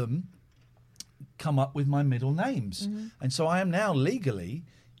let them come up with my middle names. Mm-hmm. And so I am now legally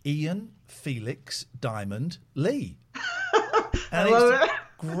Ian Felix Diamond Lee. And I love it's it.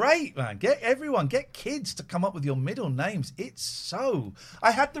 great, man. Get kids to come up with your middle names. It's so...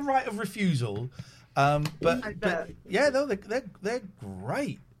 I had the right of refusal, but yeah, no, they're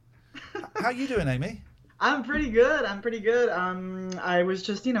great. How you doing, Amy? I'm pretty good. I was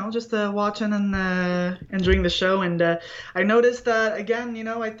just watching and enjoying the show, and I noticed that again.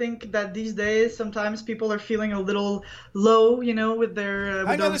 I think that these days sometimes people are feeling a little low. With their.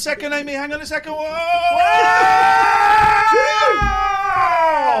 Hang on a second, Amy. Hang on a second. Whoa!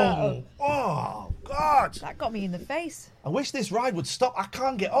 Oh, God! That got me in the face. I wish this ride would stop. I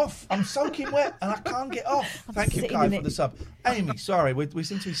can't get off. I'm soaking wet and I can't get off. Thank you, sitting Kai, in for it. the sub. Amy, sorry, we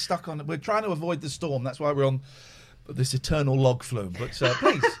seem to be stuck on. We're trying to avoid the storm. That's why we're on this eternal log flume. But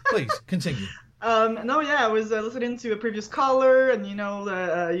please continue. I was listening to a previous caller, and you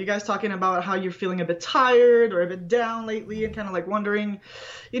guys talking about how you're feeling a bit tired or a bit down lately, and kind of like wondering,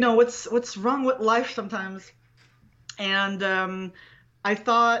 what's wrong with life sometimes. And I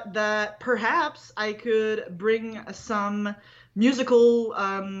thought that perhaps I could bring some musical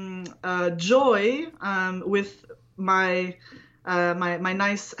joy with my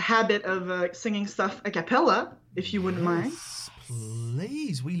nice habit of singing stuff a cappella, if you wouldn't mind.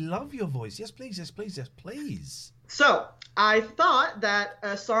 Please, we love your voice. Yes, please, yes, please, yes, please. So I thought that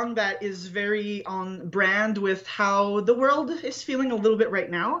a song that is very on brand with how the world is feeling a little bit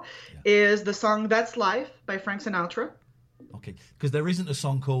right now is the song That's Life by Frank Sinatra. Okay, because there isn't a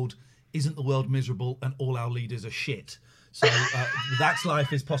song called Isn't the World Miserable and All Our Leaders Are Shit. So That's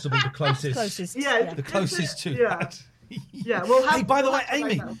Life is possibly the closest. Yeah, the closest to that. Yeah, well, hey, by the way,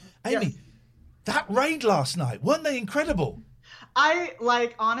 Amy, Yes. that rained last night. Weren't they incredible? I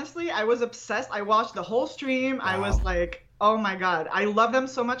like honestly, I was obsessed. I watched the whole stream. I was like, oh my god, I love them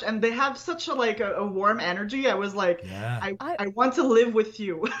so much, and they have such a warm energy. I was like, I want to live with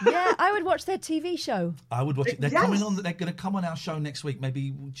you. Yeah, I would watch their TV show. I would watch it. They're Yes. coming on. They're going to come on our show next week,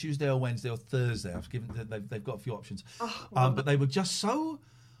 maybe Tuesday or Wednesday or Thursday. They've got a few options, but they were just so.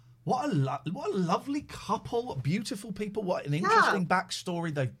 What a lovely couple, beautiful people. What an interesting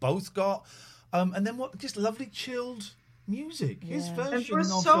backstory they've both got, and then what just lovely chilled music. His version And we're of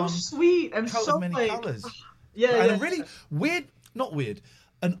so sweet and Coat so of Many like, Colours. yeah, and yeah. a really weird, not weird,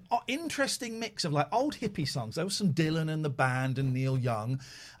 an interesting mix of like old hippie songs. There was some Dylan and the band and Neil Young,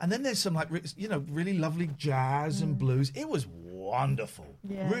 and then there's some like really lovely jazz and blues. It was wonderful.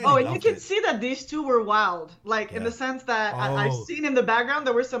 Yeah. Really Oh, and you loved can it. see that these two were wild, like in the sense that I've Oh. seen in the background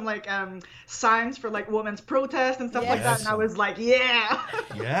there were some like signs for like women's protest and stuff like that, Yes. and I was like, yeah,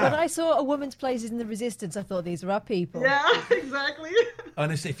 When I saw a woman's places in the Resistance, I thought these are our people. yeah, exactly.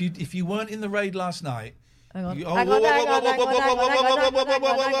 Honestly, if you weren't in the raid last night, Hang on. you- Hang on, hang on, hang on, hang on, hang on, hang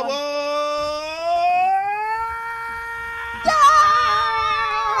on, hang on.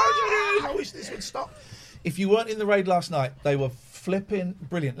 I wish this would stop. If you weren't in the raid last night, they were flipping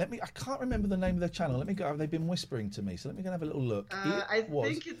brilliant. I can't remember the name of their channel. Let me go. They've been whispering to me, so let me go and have a little look. I was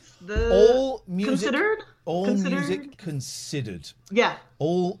think it's the All music Considered? music considered. Yeah.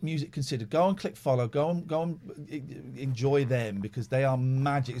 All music considered. Go and click follow. Go and enjoy them because they are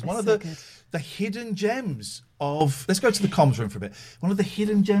magic. It's one of the hidden gems of. Let's go to the comms room for a bit. One of the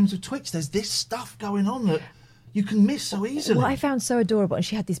hidden gems of Twitch. There's this stuff going on that you can miss so easily. What I found so adorable, and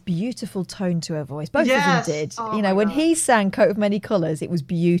she had this beautiful tone to her voice. Both Yes. of them did. Oh You know, my when God. he sang "Coat of Many Colours," it was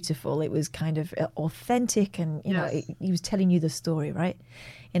beautiful. It was kind of authentic, and you know, Yes. he was telling you the story, right,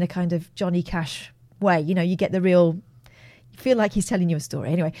 in a kind of Johnny Cash way. You know, you get the real. You feel like he's telling you a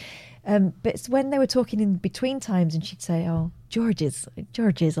story. Anyway, but it's when they were talking in between times, and she'd say, "Oh, George is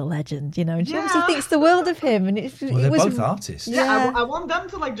a legend," you know, and she obviously thinks the world of him. And it Well, they're was both artists. Yeah, I want them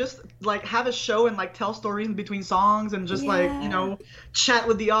to like just like have a show and like tell stories in between songs and just like chat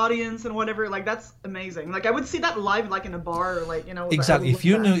with the audience and whatever. Like that's amazing. Like I would see that live like in a bar or like Exactly. I would If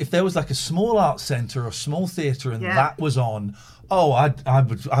you love knew, that. if there was like a small art centre or a small theatre and Yeah. that was on,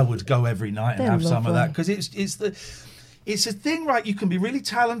 I would go every night and They're have some of that lovely. because it's a thing, right? You can be really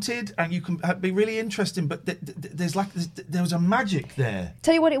talented and you can be really interesting, but there was a magic there.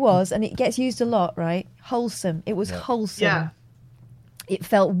 Tell you what it was, and it gets used a lot, right? Wholesome. It was wholesome. Yeah. It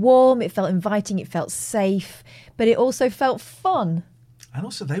felt warm, it felt inviting, it felt safe, but it also felt fun. And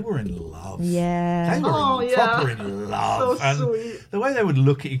also, they were in love. Yeah. They were proper in love. So and sweet. the way they would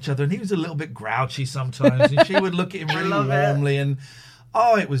look at each other, and he was a little bit grouchy sometimes, and she would look at him really love it. warmly, and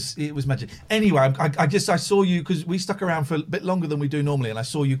it was magic. Anyway, I saw you because we stuck around for a bit longer than we do normally, and I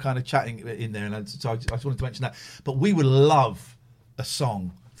saw you kind of chatting in there, and so I just wanted to mention that. But we would love a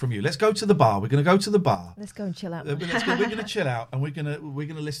song from you. Let's go to the bar. We're going to go to the bar. Let's go and chill out. We're going to chill out, and we're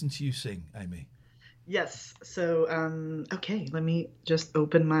going to listen to you sing, Amy. Yes. So okay, let me just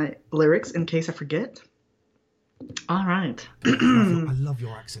open my lyrics in case I forget. All right. I love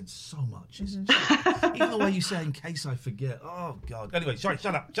your accent so much. It's just, even the way you say "in case I forget." Oh God. Anyway, sorry.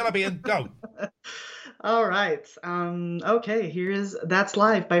 Shut up, Ian. Go. All right. Okay, here's That's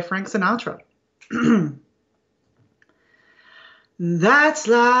Life by Frank Sinatra. That's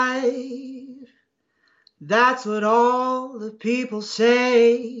life. That's what all the people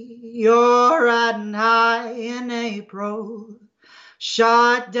say. You're riding high in April,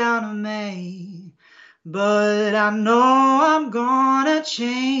 shot down in May. But I know I'm gonna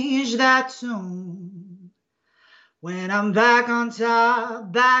change that tune when I'm back on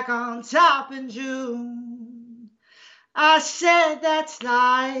top in June. I said that's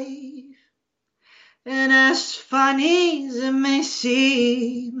life. And as funny as it may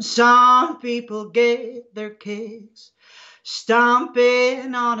seem, some people get their kicks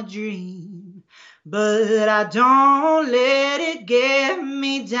stomping on a dream. But I don't let it get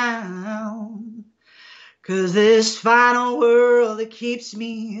me down, 'cause this final world that keeps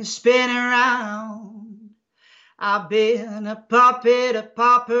me spinning around. I've been a puppet, a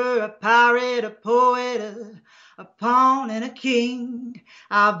pauper, a pirate, a poet, a pawn and a king.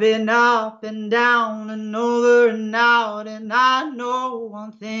 I've been up and down and over and out, and I know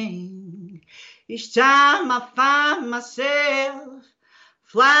one thing. Each time I find myself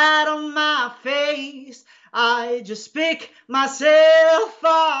flat on my face, I just pick myself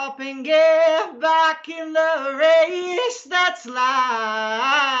up and get back in the race. That's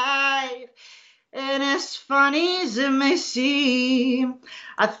life. And as funny as it may seem,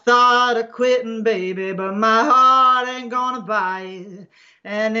 I thought of quitting, baby, but my heart ain't gonna buy it.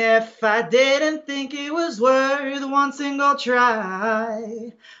 And if I didn't think it was worth one single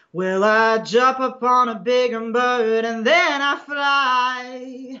try, well, I'd jump upon a bigger bird and then I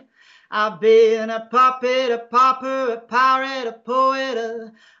fly. I've been a puppet, a pauper, a pirate, a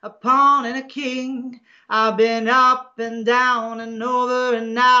poet, a pawn and a king. I've been up and down and over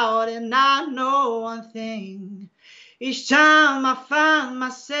and out, and I know one thing. Each time I find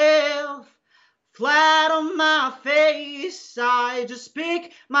myself flat on my face, I just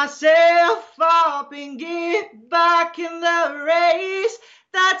pick myself up and get back in the race.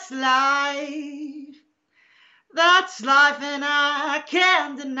 That's life. That's life and I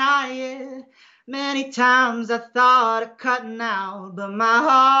can't deny it. Many times I thought of cutting out, but my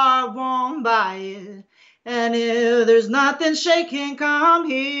heart won't buy it. And if there's nothing shaking come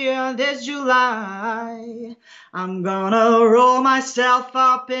here this July, I'm gonna roll myself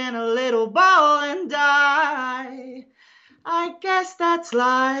up in a little ball and die. I guess that's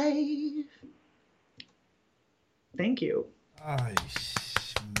life. Thank you.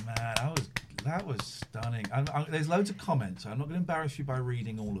 Man, that was stunning. There's loads of comments. I'm not going to embarrass you by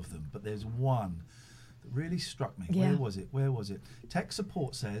reading all of them, but there's one that really struck me. Yeah. Where was it? Tech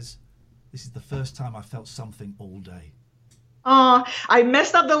support says, "This is the first time I felt something all day." I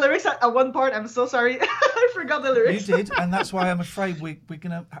messed up the lyrics at one part. I'm so sorry. I forgot the lyrics. You did, and that's why I'm afraid we're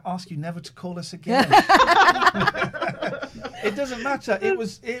going to ask you never to call us again. It doesn't matter. It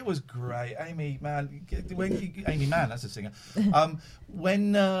was great, Amy. Man, Amy Mann, that's a singer.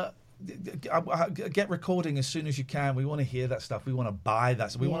 Get recording as soon as you can. We want to hear that stuff. We want to buy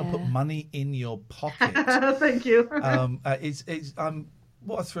that. So we want to put money in your pocket. Thank you.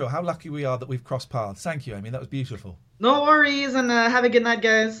 What a thrill! How lucky we are that we've crossed paths. Thank you, Amy. That was beautiful. No worries, and have a good night,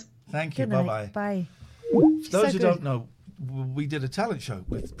 guys. Thank you. Good Bye night. bye. Bye. For those who don't know, we did a talent show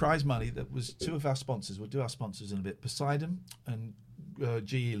with prize money that was two of our sponsors. We'll do our sponsors in a bit. Poseidon and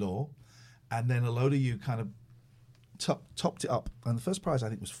GE Law, and then a load of you kind of topped it up. And the first prize I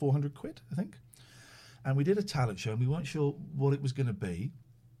think was 400 quid, I think. And we did a talent show, and we weren't sure what it was going to be.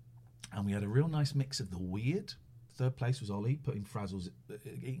 And we had a real nice mix of the weird. Third place was Ollie,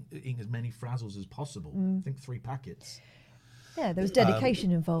 eating as many frazzles as possible. I think 3 packets. Yeah, there was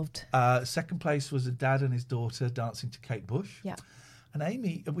dedication involved. Second place was a dad and his daughter dancing to Kate Bush. Yeah. And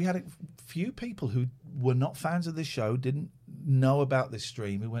Amy, we had a few people who were not fans of this show, didn't know about this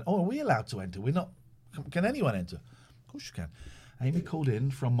stream, who went, "Oh, are we allowed to enter? We're not. Can anyone enter?" Of course you can. Amy called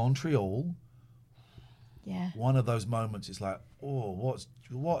in from Montreal. Yeah. One of those moments, it's like, oh,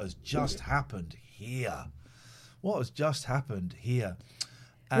 what has just happened here? What has just happened here?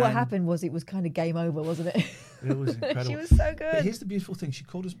 And what happened was it was kind of game over, wasn't it? It was incredible. She was so good. But here's the beautiful thing. She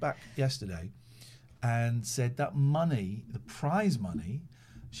called us back yesterday and said that money, the prize money,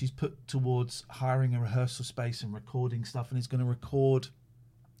 she's put towards hiring a rehearsal space and recording stuff, and is going to record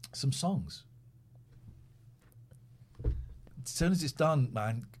some songs. As soon as it's done,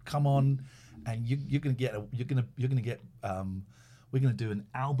 man, come on, and you're going to get we're going to do an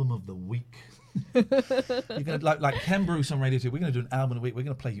album of the week. You're going to like Ken Bruce on Radio 2. We're going to do an album of the week. We're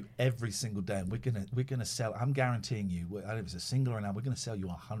going to play you every single day, and we're going to sell. I'm guaranteeing you. I don't know if it's a single or an album. We're going to sell you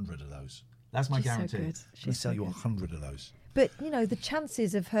 100 of those. That's my guarantee. So good. We're going to sell you 100 of those. But the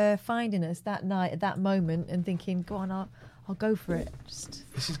chances of her finding us that night at that moment and thinking, "Go on, I'll go for it."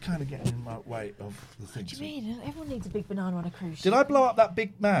 This is kind of getting in my way of the thing. What do you mean? Everyone needs a big banana on a cruise ship. Did I blow up that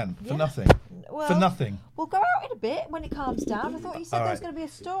big man for nothing? Well, for nothing. We'll go out in a bit when it calms down. I thought you said there was going to be a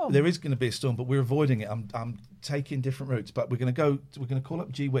storm. There is going to be a storm, but we're avoiding it. I'm taking different routes, but we're going to call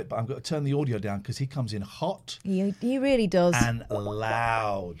up G Wit, but I'm going to turn the audio down because he comes in hot. He really does. And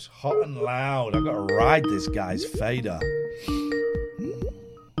loud. Hot and loud. I've got to ride this guy's fader.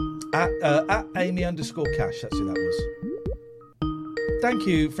 At Amy_Cash, that's who that was. Thank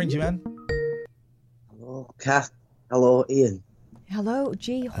you, Fringy Man. Hello, Kath. Hello, Ian. Hello,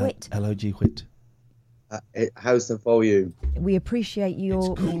 G Whit. Hello, G Whit. How's the volume? We appreciate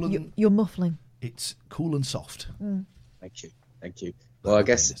your muffling. It's cool and soft. Thank you. Well, I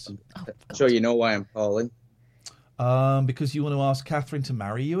guess I'm sure you know why I'm calling. Because you want to ask Catherine to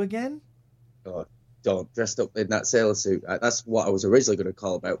marry you again? Oh, don't. Dressed up in that sailor suit. That's what I was originally going to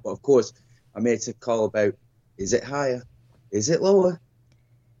call about. But of course, I made a call about, is it higher? Is it lower?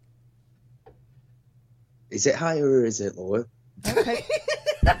 Is it higher or is it lower? Okay.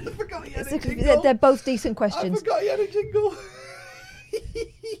 They're both decent questions. I forgot you had a jingle.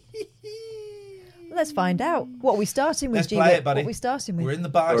 Let's find out. What are we starting with, Let's play it, buddy. What are we starting with? We're in the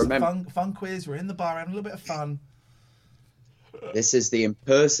bar. It's a fun quiz. We're in the bar having a little bit of fun. This is the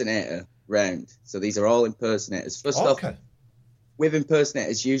impersonator round. So these are all impersonators. First off, with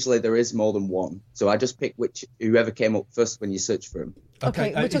impersonators, usually there is more than one. So I just pick whoever came up first when you search for them.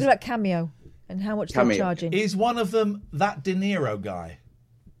 Okay, we're talking about Cameo and how much they're charging. Is one of them that De Niro guy?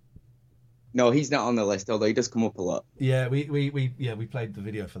 No, he's not on the list, although he does come up a lot. Yeah, we played the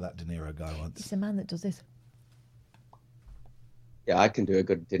video for that De Niro guy once. It's the man that does this. Yeah, I can do a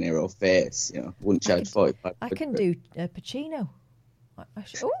good De Niro face. Wouldn't charge 45. I can do Pacino. Oh, look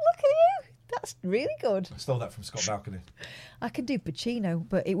at you! That's really good. I stole that from Scott Balcony. I can do Pacino,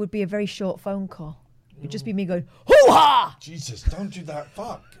 but it would be a very short phone call. It would just be me going, hoo-ha! Jesus, don't do that.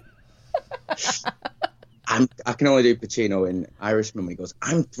 Fuck. I can only do Pacino in Irishman when he goes,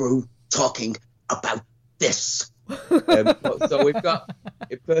 I'm through talking about this. So we've got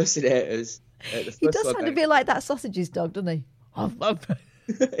impersonators. He does sound a bit like that sausages dog, doesn't he?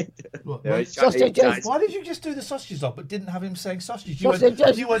 Sausages. Why did you just do the sausages dog but didn't have him saying sausages? You went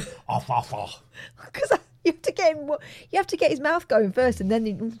off. Because you have to get his mouth going first, and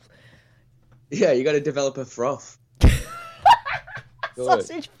then Yeah, you got to develop a froth.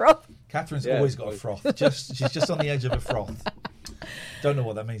 Sausage froth. Catherine's always got a froth. She's just on the edge of a froth. Don't know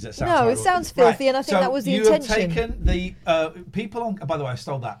what that means. It sounds horrible. It sounds filthy, and I think that was the intention. You have taken the people on. By the way, I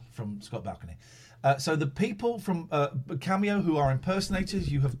stole that from Scott Balcony. So the people from Cameo who are impersonators,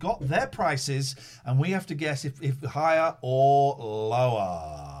 you have got their prices, and we have to guess if higher or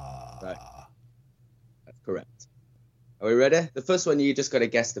lower. Right. That's correct. Are we ready? The first one, you just got to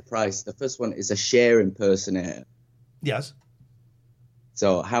guess the price. The first one is a Cher impersonator. Yes.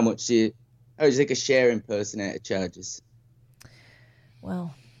 So how do you think a Cher impersonator charges?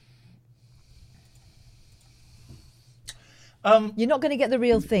 Well, you're not going to get the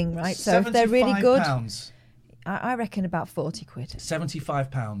real thing, right? So if they're really good, I reckon about 40 quid.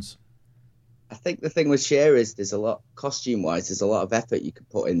 £75. I think the thing with Cher is there's a lot, costume-wise, there's a lot of effort you could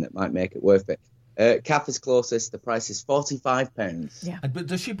put in that might make it worth it. Kath is closest. The price is £45. Yeah. But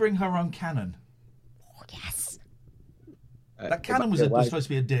does she bring her own cannon? Oh, yes. That cannon was supposed to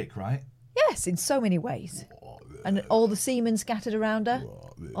be a dick, right? Yes, in so many ways. And all the seamen scattered around her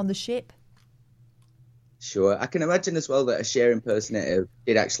on the ship. Sure. I can imagine as well that a Cher impersonator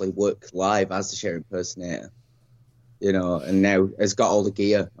did actually work live as the Cher impersonator. And now has got all the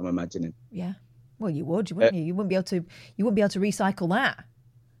gear, I'm imagining. Yeah. Well, you would, wouldn't you? You wouldn't be able to recycle that.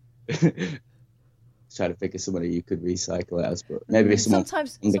 Try to think of somebody you could recycle it as, but maybe someone.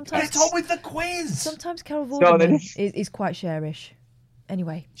 Sometimes get on with the quiz. Sometimes Carol Vorderman is quite Cher-ish.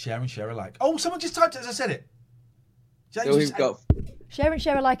 Anyway. Cher and Cher alike. Oh, someone just typed it as I said it. So we've got Cher and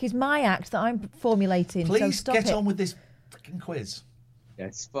Cher alike is my act that I'm formulating. Please so get on with this freaking quiz.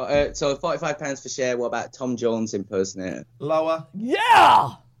 Yes. So £45 for Cher. What about Tom Jones impersonator? Lower.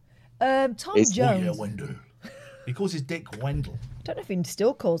 Yeah. Tom Jones. Oh, yeah, Wendell. He calls his dick Wendell. I don't know if he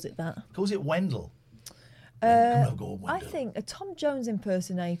still calls it that. Calls it Wendell. I think a Tom Jones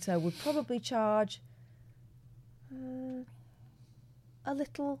impersonator would probably charge a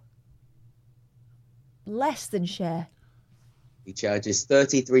little less than Cher. He charges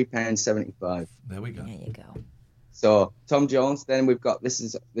 £33.75. There we go. There you go. So Tom Jones. Then we've got this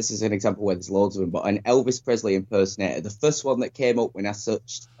is an example where there's loads of them, but an Elvis Presley impersonator. The first one that came up when I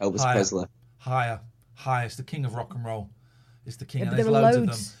searched Elvis Presley. Higher. It's the king of rock and roll. It's the king. Yeah, and there's loads of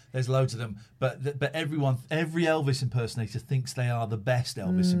them. There's loads of them. But every Elvis impersonator thinks they are the best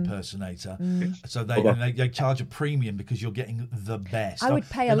Elvis impersonator. So they charge a premium because you're getting the best. I would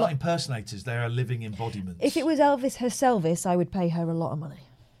pay They're a lot. not impersonators. They're a living embodiment. If it was Elvis herself, I would pay her a lot of money.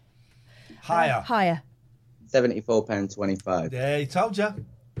 Higher. Higher. £74.25. Yeah, he told you.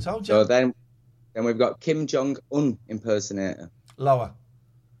 So then we've got Kim Jong-un impersonator. Lower.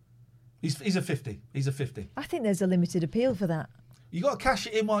 He's a 50. He's a 50. I think there's a limited appeal for that. You got to cash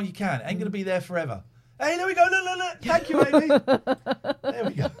it in while you can. Ain't going to be there forever. Hey, there we go. Look. Thank you, Amy. There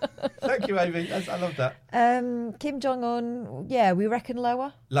we go. Thank you, Amy. I love that. Kim Jong-un, yeah, we reckon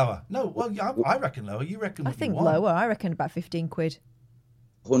lower. Lower. No, well, I reckon lower. You reckon what I think you want. lower. I reckon about 15 quid.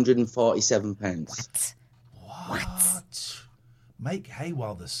 £147. What? Make hay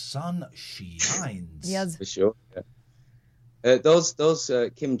while the sun shines. Yes. For sure, yeah. Those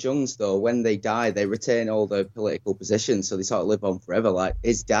Kim Jongs, though, when they die, they retain all their political positions, so they sort of live on forever. Like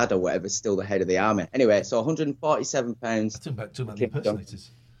his dad or whatever is still the head of the army. Anyway, so £147. Talking about the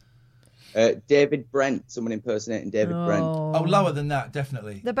impersonators. David Brent, someone impersonating David Brent. Oh, lower than that,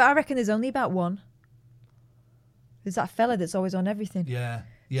 definitely. But I reckon there's only about one. There's that fella that's always on everything. Yeah.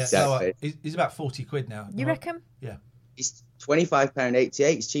 Exactly. Lower. He's about 40 quid now. You reckon? Yeah. He's £25.88.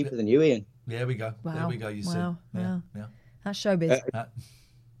 It's cheaper than you, Ian. There we go. Wow. There we go. You see. Wow. Yeah. That's showbiz.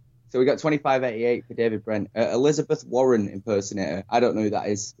 So we got 25.88 for David Brent. Elizabeth Warren impersonator. I don't know who that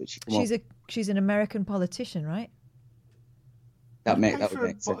is, but She's an American politician, right? That would make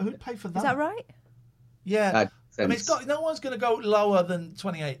sense. Who'd pay for that? Is that right? Yeah. I mean, no one's going to go lower than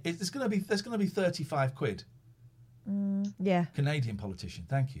 28. There's going to be 35 quid. Yeah. Canadian politician.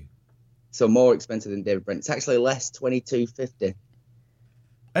 Thank you. So more expensive than David Brent. It's actually less, 22.50.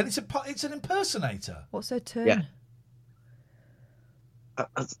 And it's an impersonator. What's her turn? Yeah.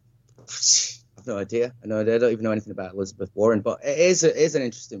 I've no idea. I don't even know anything about Elizabeth Warren, but it is an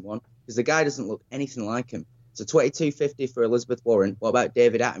interesting one because the guy doesn't look anything like him. So 22.50 for Elizabeth Warren. What about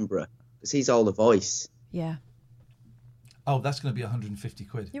David Attenborough? Because he's all the voice. Yeah. Oh, that's going to be 150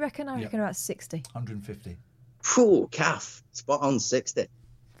 quid. You reckon? I reckon about 60. 150. Phew, calf. Spot on 60.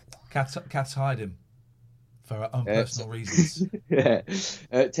 Cats hide him for her own personal reasons. Yeah.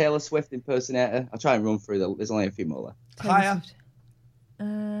 Taylor Swift impersonator. I'll try and run through them. There's only a few more left. Higher.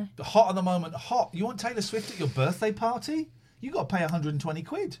 Hot at the moment. Hot. You want Taylor Swift at your birthday party? You got to pay 120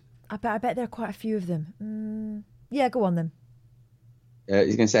 quid. I bet there are quite a few of them. Yeah, go on then.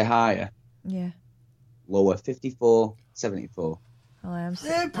 He's going to say higher. Yeah. Lower, 54.74. I am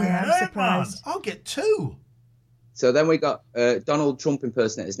surprised. Man. I'll get 2. So then we got Donald Trump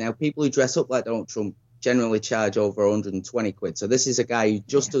impersonators. Now, people who dress up like Donald Trump generally charge over 120 quid. So this is a guy who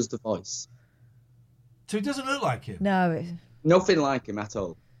just does the voice. So he doesn't look like him? No. Nothing like him at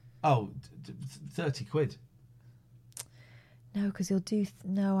all. Oh, 30 quid. No, because he'll do...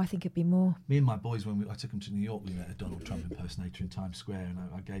 No, I think it'd be more. Me and my boys, I took them to New York, we met a Donald Trump impersonator in Times Square, and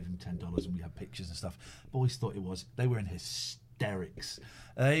I gave him $10 and we had pictures and stuff. Boys thought they were in hysterics.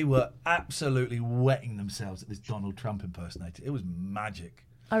 They were absolutely wetting themselves at this Donald Trump impersonator. It was magic.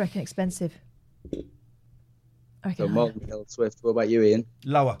 I reckon expensive. So more than Taylor Swift. What about you, Ian?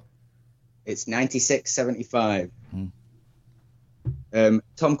 Lower. It's 96.75.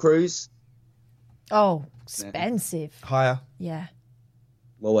 Tom Cruise. Oh, expensive. Higher. Yeah.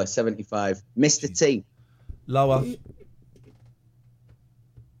 Lower, 75. Mr. T. Lower. What do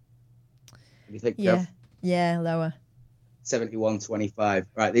you think, Yeah. Kev? Yeah, lower. 71.25.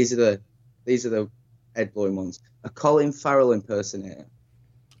 Right, these are the head-blowing ones. A Colin Farrell impersonator.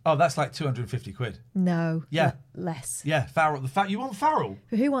 Oh, that's like 250 quid. No. Yeah. Less. Yeah, Farrell. You want Farrell?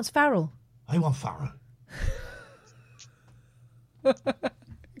 Who wants Farrell? I want Farrell. Who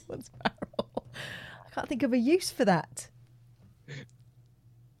wants Farrell? I can't think of a use for that.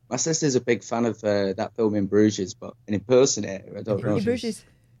 My sister's a big fan of that film In Bruges, but an impersonator, I don't know. In Bruges.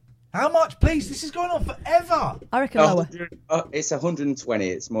 How much, please? This is going on forever. I reckon lower. It's 120.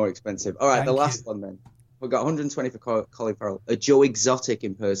 It's more expensive. All right, Thank the you. last one then. We've got 120 for Colin Farrell. A Joe Exotic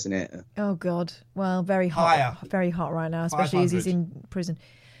impersonator. Oh, God. Well, very hot. Higher. Very hot right now, especially as he's 500. in prison.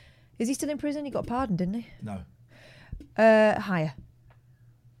 Is he still in prison? He got pardoned, didn't he? No. Higher.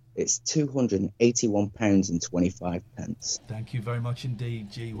 It's £281.25. Thank you very much indeed,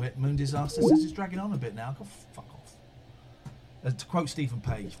 G. Whit. Moon Disaster says it's dragging on a bit now. Go fuck off. To quote Stephen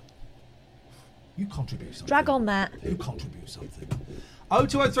Page, you contribute something. Drag on that. You contribute something.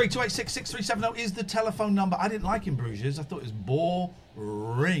 0203 286 6370 is the telephone number. I didn't like In Bruges. I thought it was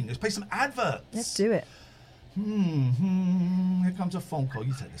boring. Let's play some adverts. Let's do it. Here comes a phone call.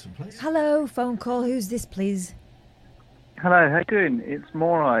 You take this one, please. Hello, phone call. Who's this, please? Hello, how you doing? It's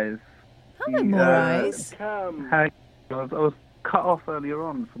More Eyes. Hello, More Eyes. How I was cut off earlier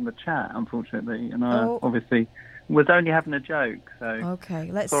on from the chat, unfortunately, and I obviously was only having a joke. So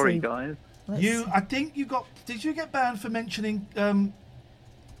okay, let's sorry, see. guys. I think you got. Did you get banned for mentioning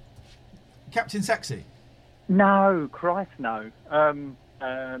Captain Sexy? No, Christ, no.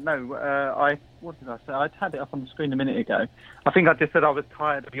 What did I say? I had it up on the screen a minute ago. I think I just said I was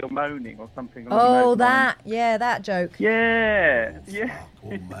tired of your moaning or something. Oh, that joke. Yeah. Oh,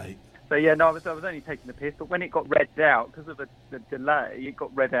 mate. So yeah, no, I was only taking the piss, but when it got read out because of the delay, it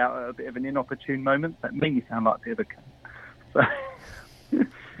got read out at a bit of an inopportune moment. That made me sound like a bit of a cunt. So.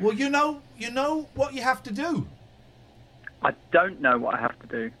 Well, you know what you have to do. I don't know what I have to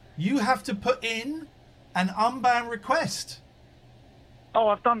do. You have to put in an unban request. Oh,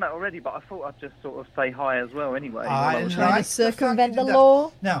 I've done that already, but I thought I'd just sort of say hi as well anyway. I trying to circumvent the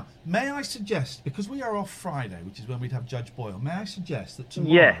law. Now, may I suggest, because we are off Friday, which is when we'd have Judge Boyle, may I suggest that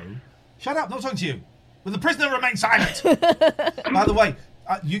tomorrow... Yes. Shut up, not talking to you. Will the prisoner remain silent? By the way,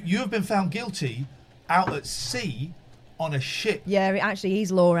 you have been found guilty out at sea on a ship. Yeah, actually, he's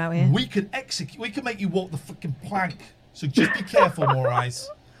law out here. We could make you walk the fucking plank. So just be careful, More Eyes.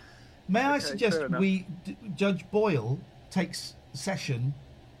 May I suggest Judge Boyle takes session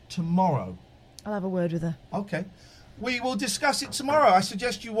tomorrow? I'll have a word with her. Okay. We will discuss it tomorrow. I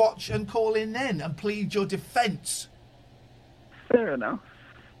suggest you watch and call in then and plead your defence. Fair enough.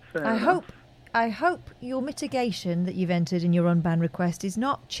 Fair I enough. hope your mitigation that you've entered in your unbanned request is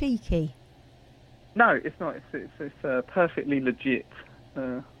not cheeky. No, it's not. It's perfectly legit.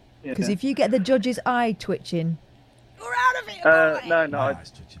 Because if you get the judge's eye twitching, No,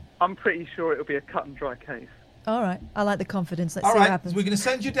 I'm pretty sure it'll be a cut and dry case. all right, I like the confidence. Let's All see what right, happens. we're going to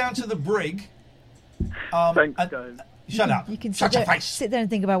send you down to the brig. Thanks, guys. Shut up. You can Shut sit your there, face. sit there and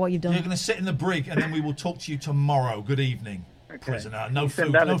think about what you've done. You're going to sit in the brig, and then we will talk to you tomorrow. Good evening, prisoner. No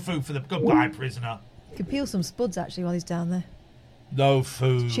food. No food for the goodbye, prisoner. You can peel some spuds actually while he's down there. No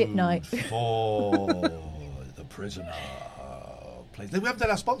food Shit night. for the prisoner. Please. We haven't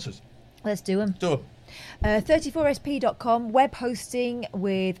done our sponsors. Let's do them. Do them. 34sp.com, web hosting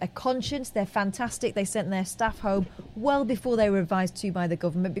with a conscience. They're fantastic. They sent their staff home well before they were advised to by the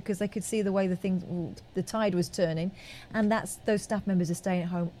government because they could see the way the tide was turning. And those staff members are staying at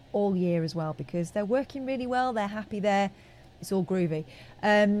home all year as well because they're working really well. They're happy there. It's all groovy.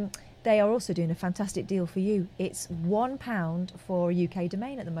 They are also doing a fantastic deal for you. It's £1 for a UK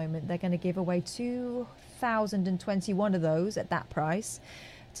domain at the moment. They're going to give away 2,021 of those at that price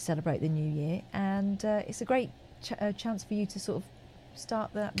to celebrate the new year, and it's a great chance for you to sort of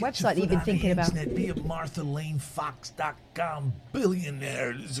start that website that you've been thinking about. Be a MarthaLaneFox.com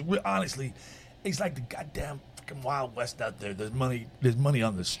billionaire. Honestly, it's like the goddamn fucking Wild West out there. There's money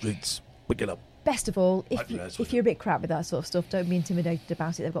on the streets. Pick it up. Best of all, if you're a bit crap with that sort of stuff, don't be intimidated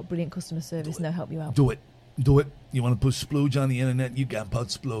about it. They've got brilliant customer service and they'll help you out. Do it. Do it. You want to put splooge on the internet? You can put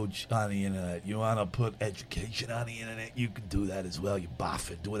splooge on the internet. You want to put education on the internet? You can do that as well. You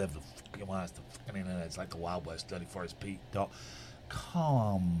boff it. Do whatever the fuck you want. It's the fucking internet. It's like the Wild West.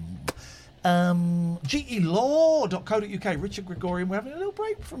 34sp.com. GElaw.co.uk. Richard Gregorian. We're having a little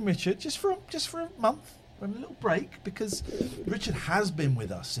break from Richard, just for a month. We're having a little break because Richard has been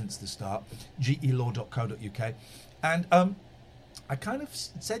with us since the start. GElaw.co.uk. And I kind of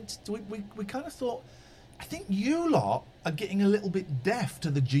said, we kind of thought, I think you lot are getting a little bit deaf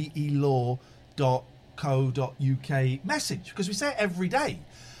to the GElaw.co.uk message because we say it every day.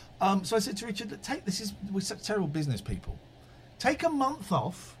 So I said to Richard, we're such terrible business people. Take a month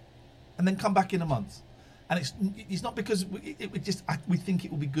off and then come back in a month. And it's not because we think it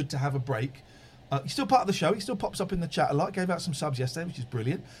will be good to have a break. He's still part of the show. He still pops up in the chat a lot. Gave out some subs yesterday, which is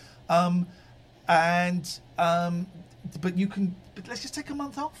brilliant. But let's just take a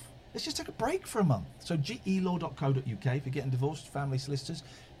month off. Let's just take a break for a month. So GElaw.co.uk, if you're getting divorced, family solicitors,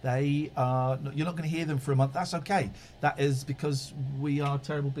 you're not going to hear them for a month. That's okay. That is because we are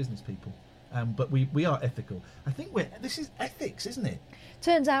terrible business people. But we are ethical. I think this is ethics, isn't it?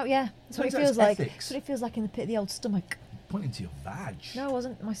 Turns out, yeah. That's what it Turns out feels like. ethics. That's what it feels like in the pit of the old stomach. Pointing to your vag. No, it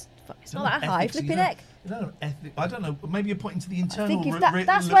wasn't. It's not that high. Flipping heck. I don't know. Maybe you're pointing to the I internal. think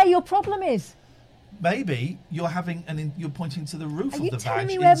that's where your problem is. Maybe you're you're pointing to the roof of the vag. Are you telling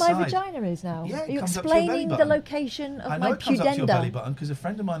me where inside. my vagina is now? Yeah, Are you comes up to your belly explaining the button. location of I my know it comes up to your belly pudenda? button because a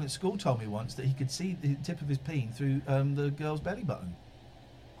friend of mine at school told me once that he could see the tip of his peen through the girl's belly button.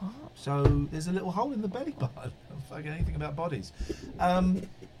 What? So there's a little hole in the belly button. I don't fucking anything about bodies.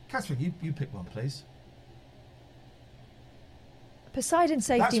 Catherine, you pick one, please. Poseidon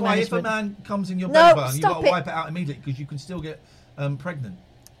Safety That's why Management. if a man comes in your No, belly button, you've stop got to it. wipe it out immediately because you can still get pregnant.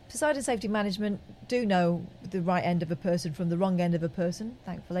 Poseidon Safety Management do know the right end of a person from the wrong end of a person,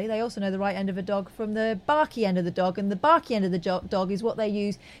 thankfully. They also know the right end of a dog from the barky end of the dog, and the barky end of the dog is what they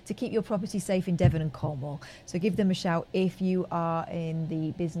use to keep your property safe in Devon and Cornwall. So give them a shout if you are in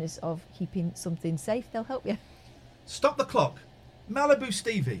the business of keeping something safe. They'll help you. Stop the clock. Malibu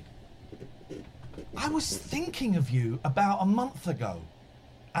Stevie. I was thinking of you about a month ago,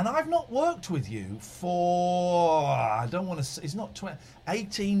 and I've not worked with you for, I don't want to say, it's not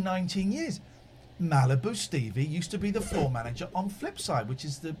 18, 19 years. Malibu Stevie used to be the floor manager on Flipside, which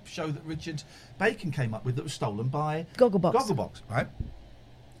is the show that Richard Bacon came up with that was stolen by Gogglebox, right?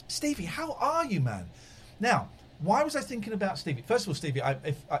 Stevie, how are you, man? Now, why was I thinking about Stevie? First of all, Stevie,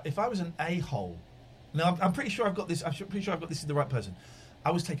 if I was an a-hole, now I'm pretty sure I've got this. I'm pretty sure I've got this in the right person. I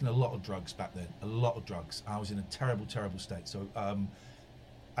was taking a lot of drugs back then, a lot of drugs. I was in a terrible, terrible state. So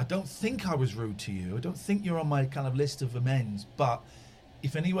I don't think I was rude to you. I don't think you're on my kind of list of amends. But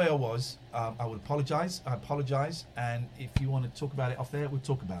if any way I was, I would apologise. I apologise. And if you want to talk about it off there, we'll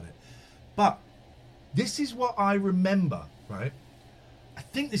talk about it. But this is what I remember, right? I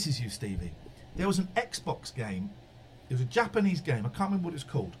think this is you, Stevie. There was an Xbox game. It was a Japanese game. I can't remember what it was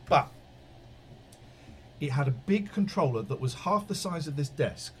called. But it had a big controller that was half the size of this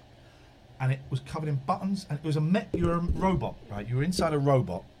desk, and it was covered in buttons. And it was you were a robot, right? You were inside a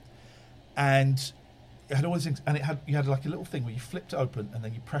robot, and it had all these things, and you had like a little thing where you flipped it open, and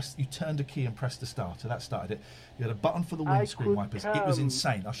then you turned a key and pressed the starter. That started it. You had a button for the windscreen wipers. It was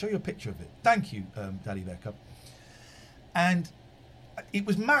insane. I'll show you a picture of it. Thank you, Daddy Beckham. And it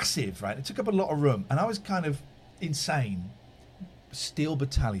was massive, right? It took up a lot of room, and I was kind of insane. Steel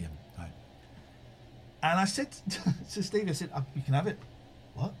Battalion, right? And I said to Stevie, I said, "You can have it."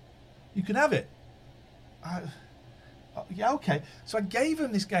 What? You can have it? Yeah, okay. So I gave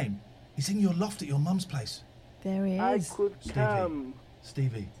him this game. He's in your loft at your mum's place. There he I is. could come.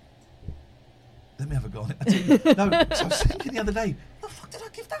 Stevie, let me have a go on it. I tell you, no, so I was thinking the other day, what the fuck did I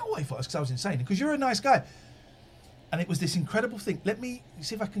give that away for? Because I was insane. Because you're a nice guy. And it was this incredible thing. Let me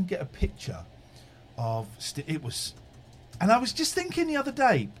see if I can get a picture of... It was... And I was just thinking the other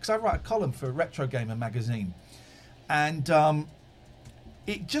day, because I write a column for Retro Gamer magazine, and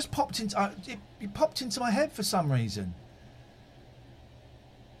it just popped into... it popped into my head for some reason.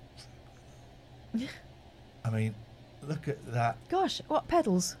 I mean, look at that. Gosh, what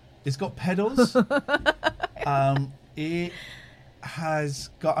pedals? It's got pedals. It has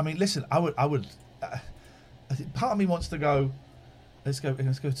got... I mean, listen, I would I think part of me wants to go... Let's go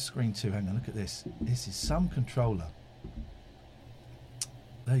to screen 2. Hang on, look at this. This is some controller.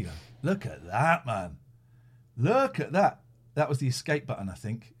 There you go. Look at that, man. Look at that. That was the escape button, I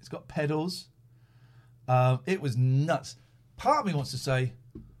think. It's got pedals. It was nuts. Part of me wants to say,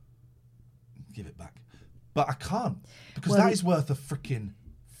 give it back. But I can't. Because that is worth a freaking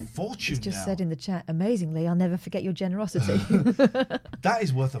fortune It's just now. said in the chat, amazingly, I'll never forget your generosity. That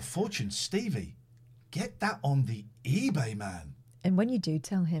is worth a fortune. Stevie, get that on the eBay, man. And when you do,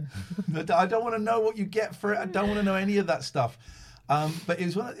 tell him. I don't want to know what you get for it. I don't want to know any of that stuff. But it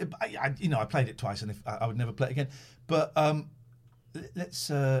was one of, I played it twice, and I would never play it again. But let's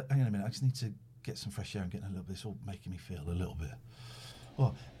hang on a minute. I just need to get some fresh air and get a little bit. It's all making me feel a little bit.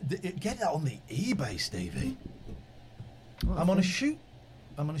 Oh, get that on the eBay, Stevie. I'm on a shoot.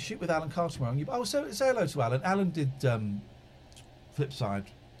 I'm on a shoot with Alan Carl tomorrow. Oh, so say hello to Alan. Alan did Flipside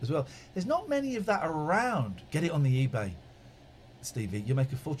as well. There's not many of that around. Get it on the eBay, Stevie. You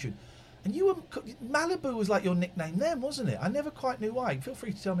make a fortune. And you were Malibu was like your nickname then, wasn't it? I never quite knew why. Feel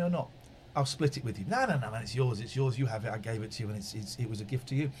free to tell me or not. I'll split it with you. No, man, it's yours. It's yours. You have it. I gave it to you, and it was a gift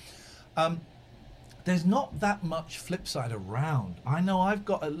to you. There's not that much Flipside around. I know I've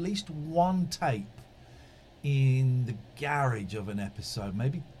got at least one tape in the garage of an episode,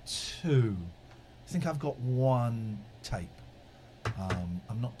 maybe two. I think I've got one tape.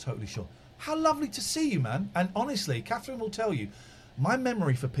 I'm not totally sure. How lovely to see you, man. And honestly, Catherine will tell you, my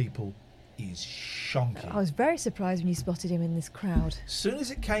memory for people is shonky. I was very surprised when you spotted him in this crowd. As soon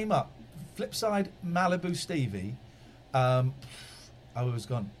as it came up, Flipside Malibu Stevie, I was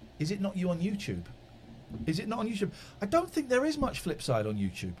gone. Is it not you on YouTube? Is it not on YouTube? I don't think there is much Flipside on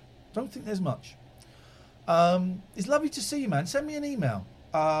YouTube. Don't think there's much. It's lovely to see you, man. Send me an email.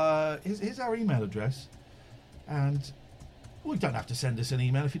 Here's our email address. And well, you don't have to send us an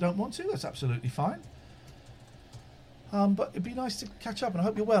email if you don't want to. That's absolutely fine. But it'd be nice to catch up, and I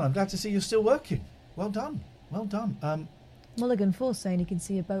hope you're well. I'm glad to see you're still working. Well done. Well done. Mulligan Force saying he can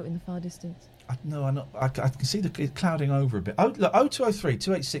see a boat in the far distance. No, I'm not. I can see the clouding over a bit. 0203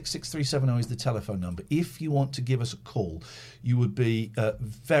 286 6370 is the telephone number. If you want to give us a call, you would be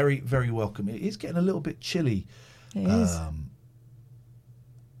very, very welcome. It is getting a little bit chilly. It is.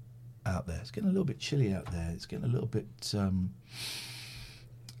 Out there. It's getting a little bit chilly out there. It's getting a little bit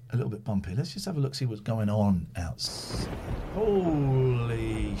bumpy. Let's just have a look, see what's going on outside.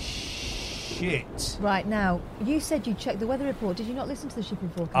 Holy shit. Right, now, you said you checked the weather report. Did you not listen to the shipping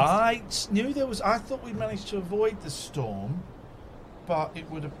forecast? I knew there was... I thought we managed to avoid the storm, but it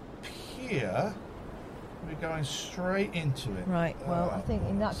would appear we're going straight into it. Right, well, I think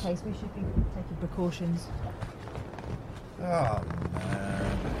in that case we should be taking precautions. Oh,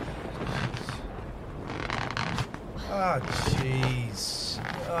 man. Oh, jeez.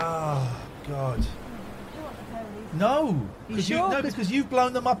 Oh, God. No, because you've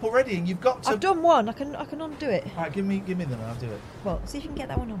blown them up already, and you've got to. I've done one. I can undo it. All right, give me them, and I'll do it. Well, see if you can get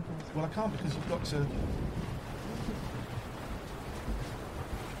that one on first. Well, I can't because you've got to.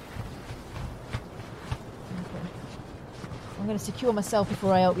 I'm going to secure myself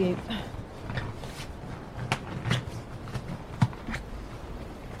before I help you.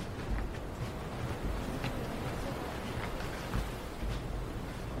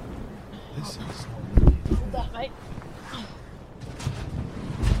 This is Hold that, mate.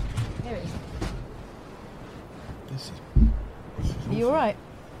 There it is. This is Are you all right?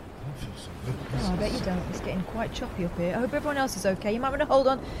 I don't feel so good. Oh, I bet you don't. It's getting quite choppy up here. I hope everyone else is okay. You might want to hold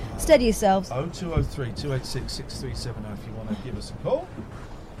on. Steady yourselves. 0203 286 6370 if you want to give us a call.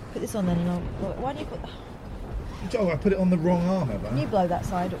 Put this on then, and I'll... Why don't you put... Oh, I put it on the wrong arm, have Can you blow that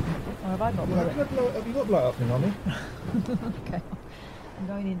side up? Or have I got blow it? Have you got blow up thing on me? Okay. I'm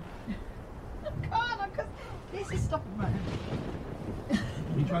going in. Because this is stopping right now.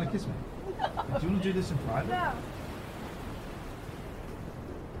 Are you trying to kiss me? No. Do you want to do this in private? No.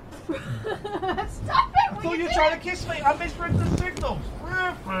 Stop it! I thought you were trying to kiss me. I misread the signals.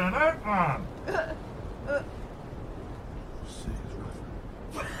 Are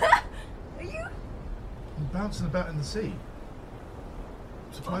you? I'm bouncing about in the sea.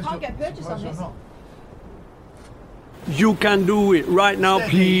 I can't get purchase on this. You can do it right now,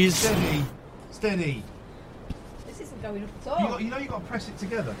 Steady, please. Steady. This isn't going up at all. You know you got to press it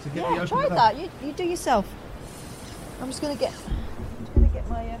together to get the Yeah, open try it that. up. You do yourself. I'm just gonna get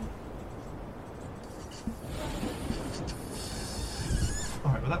my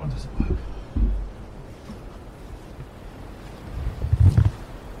All right, well that one doesn't work.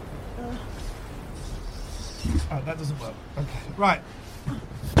 Oh, that doesn't work. Okay, right.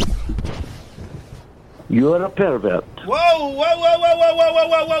 You're a pervert.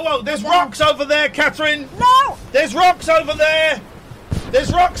 Whoa! There's rocks over there, Catherine. No. There's rocks over there.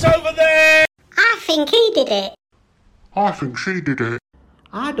 There's rocks over there. I think he did it. I think she did it.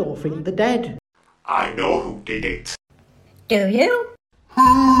 I don't think they're dead. I know who did it. Do you?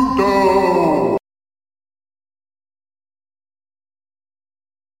 Who knows?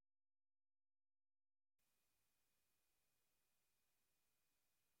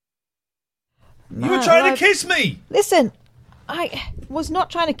 You were trying to kiss me. Listen, I was not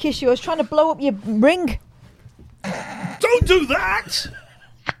trying to kiss you. I was trying to blow up your ring. Don't do that.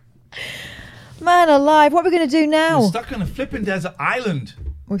 Man alive, what are we going to do now? We're stuck on a flipping desert island.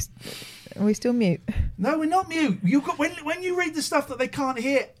 Are we still mute? No, we're not mute. You got when you read the stuff that they can't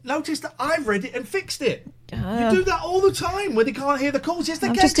hear. Notice that I've read it and fixed it. You do that all the time when they can't hear the calls. Yes, they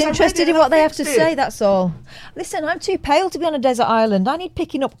I'm can. just interested in what they have to say, that's all. Listen, I'm too pale to be on a desert island. I need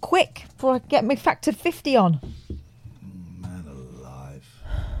picking up quick before I get my factor 50 on. Man alive.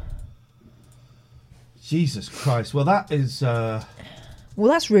 Jesus Christ. Well, that is... Well,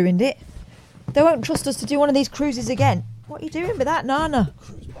 that's ruined it. They won't trust us to do one of these cruises again. What are you doing with that, Nana?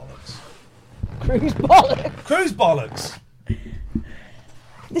 Cruise bollocks. Cruise bollocks. Cruise bollocks.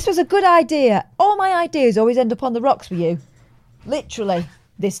 This was a good idea. All my ideas always end up on the rocks with you. Literally,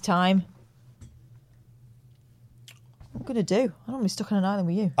 this time. What am I going to do? I don't want to be stuck on an island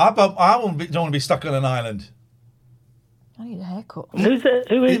with you. I don't want to be stuck on an island. I need a haircut. Who's it?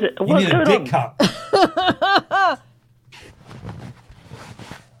 Who is it? You What's need a going dick on? cut.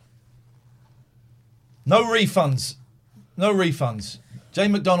 No refunds. No refunds.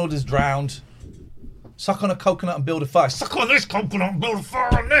 Jane McDonald is drowned. Suck on a coconut and build a fire. Suck on this coconut and build a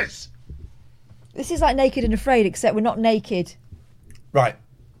fire on this. This is like Naked and Afraid, except we're not naked. Right.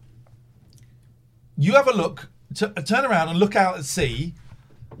 You have a look. Turn around and look out at sea.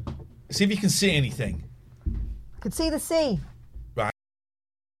 See if you can see anything. I could see the sea. Right.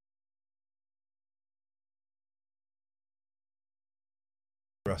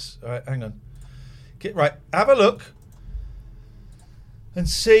 Russ. All right, hang on. Right. Have a look. And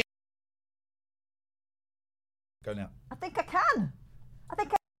see. Go now. I think I can.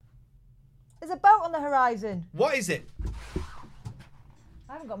 There's a boat on the horizon. What is it?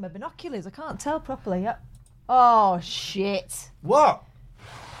 I haven't got my binoculars. I can't tell properly. Oh, shit. What?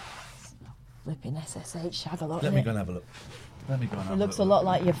 Flipping SSH. Have a look. Let me go and have a look. It looks a lot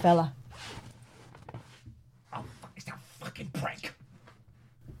like your fella. Oh, fuck, it's that fucking prick.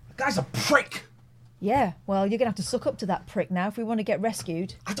 The guy's a prick. Yeah, well, you're going to have to suck up to that prick now if we want to get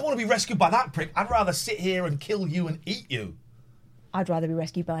rescued. I don't want to be rescued by that prick. I'd rather sit here and kill you and eat you. I'd rather be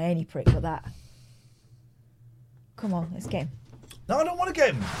rescued by any prick but that. Come on, let's get him. No, I don't want to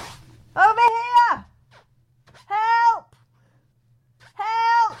get him. Over here! Help!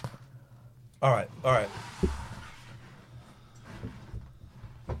 Help! All right.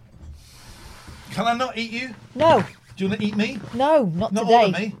 Can I not eat you? No. Do you want to eat me? No, not Not today. all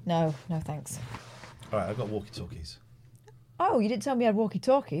of me? No, thanks. All right, I've got walkie-talkies. Oh, you didn't tell me you had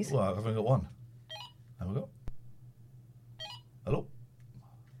walkie-talkies. Well, I've only got one. Have we got? Hello?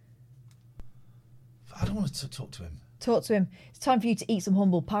 I don't want to talk to him. Talk to him. It's time for you to eat some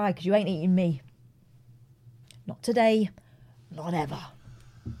humble pie because you ain't eating me. Not today. Not ever.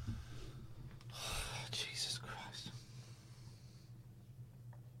 Jesus Christ.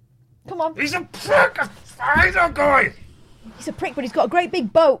 Come on. He's a prick! I hate that guy! He's a prick, but he's got a great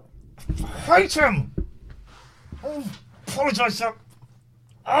big boat. I hate him! Oh, apologise, sir.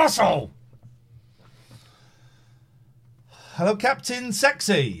 Arsehole! Hello, Captain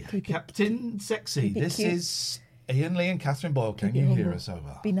Sexy. Captain Sexy. This cute. is Ian Lee and Catherine Boyle. Can you hear us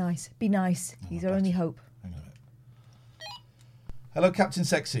over? Be nice. Be nice. He's our only hope. Hang on a minute. Hello, Captain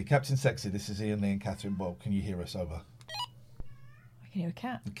Sexy. Captain Sexy, this is Ian Lee and Catherine Bob. Can you hear us? Over. I can hear a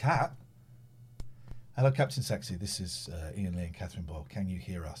cat. A cat? Hello, Captain Sexy. This is Ian Lee and Catherine Bob. Can you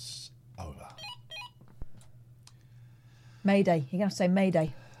hear us? Over. Mayday. You're going to have to say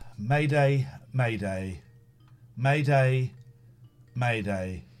Mayday. Mayday, Mayday. Mayday,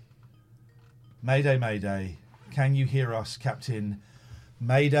 Mayday. Mayday, Mayday. Can you hear us, Captain?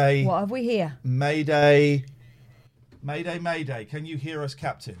 Mayday. What have we here? Mayday. Mayday, Mayday. Can you hear us,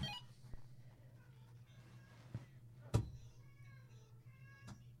 Captain?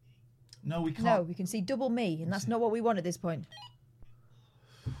 No, we can't. No, we can see double me, and that's not what we want at this point.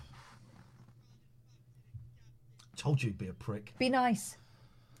 Told you you'd be a prick. Be nice.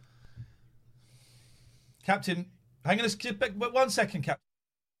 Captain, hang on but 1 second, Captain.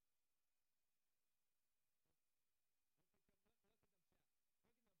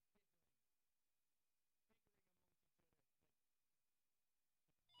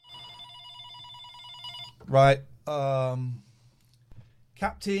 Right.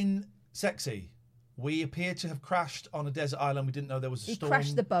 Captain Sexy, we appear to have crashed on a desert island. We didn't know there was a storm. He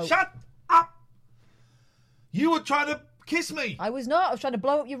crashed the boat. Shut up! You were trying to kiss me. I was not. I was trying to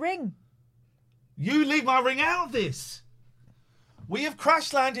blow up your ring. You leave my ring out of this. We have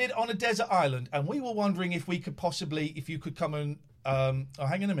crash landed on a desert island, and we were wondering if you could come and... hang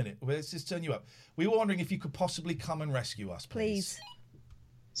on a minute. Let's just turn you up. We were wondering if you could possibly come and rescue us, please.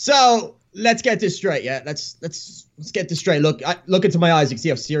 So let's get this straight, yeah. Let's get this straight. Look into my eyes. You can see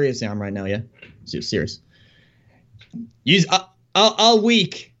how serious I am right now, yeah. Serious. Yous all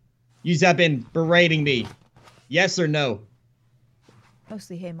week, yous have been berating me. Yes or no?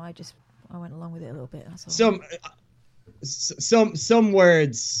 Mostly him. I went along with it a little bit. That's all. Some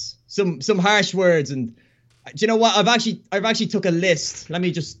words, some harsh words, and do you know what? I've actually took a list. Let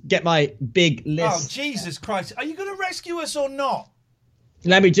me just get my big list. Oh Jesus Christ! Are you going to rescue us or not?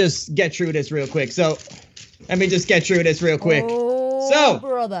 Let me just get through this real quick. Oh, so,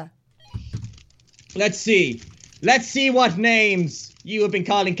 brother. Let's see what names you have been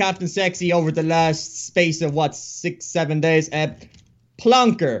calling Captain Sexy over the last space of 6-7 days.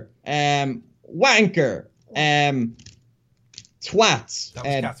 Plonker, wanker, twat. That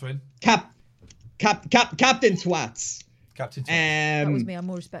was Catherine. Captain Twats. Captain Twats. That was me. I'm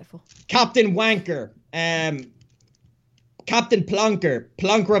more respectful. Captain Wanker. Captain Plonker,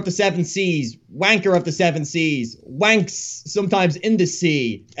 Plonker of the Seven Seas, Wanker of the Seven Seas, Wanks sometimes in the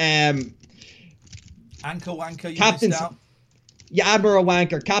sea. Anchor Wanker, you missed out. Yeah, Admiral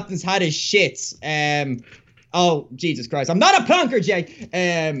Wanker. Captain's had his shits. Oh, Jesus Christ. I'm not a plonker, Jake.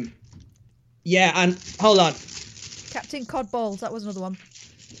 Yeah, and hold on. Captain Codballs, that was another one.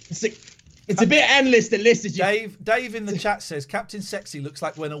 It's a bit endless, the list is Dave in the chat says Captain Sexy looks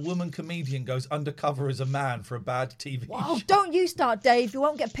like when a woman comedian goes undercover as a man for a bad TV Wow, show. don't you start, Dave. You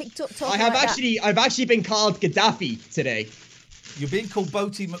won't get picked up talking I've that. been called Gaddafi today. You're being called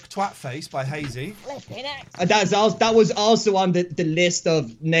Boaty McTwatface by Hazy. That was also on the list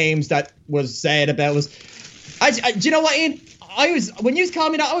of names that was said about do you know what, Ian? When you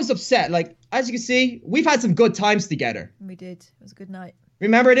called me that, I was upset. Like, as you can see, we've had some good times together. We did. It was a good night.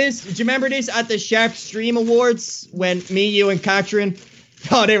 Remember this? Did you remember this at the Sharp Stream Awards when me, you, and Katrin?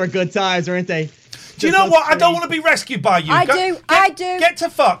 Oh, they were good times, weren't they? Do you know what? I don't want to be rescued by you. I do. Get to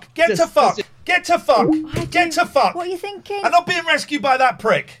fuck. Get to fuck. What are you thinking? I'm not being rescued by that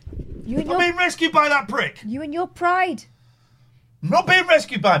prick. You being rescued by that prick. You and your pride. I'm not being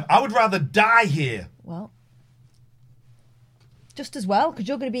rescued by him. I would rather die here. Well, just as well, because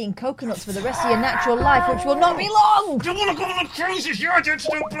you're going to be eating coconuts for the rest of your natural life, which will not be long. Do you want to go on a cruise this year? I did do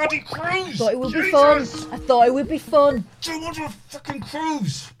a bloody cruise. Thought it would be fun. I thought it would be fun. Do you want to a fucking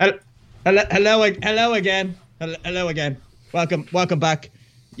cruise? Hello again. Welcome back.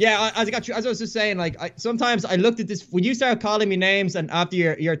 Yeah, as I was just saying, like, sometimes I looked at this when you started calling me names, and after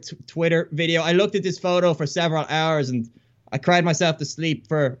your Twitter video, I looked at this photo for several hours, and I cried myself to sleep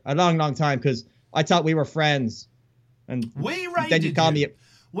for a long, long time because I thought we were friends. And we raided then you called me.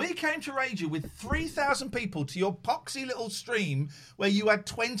 We came to raid you with 3,000 people to your poxy little stream where you had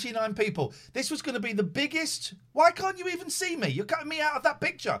 29 people. This was going to be the biggest. Why can't you even see me? You're cutting me out of that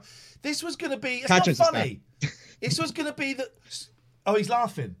picture. This was going to be. It's Catherine's not funny. This was going to be the. Oh, he's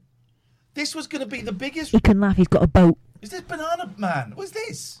laughing. This was going to be the biggest. He can laugh. He's got a boat. Is this Banana Man? What's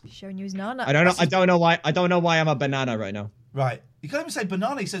this? He's showing you his nana. I don't know why I'm a banana right now. Right. You can't even say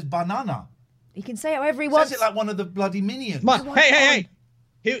banana. He says banana. He can say it however he He wants. says it like one of the bloody minions. Hey.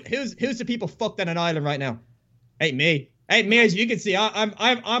 Who's the people fucked on an island right now? Ain't me. As you can see,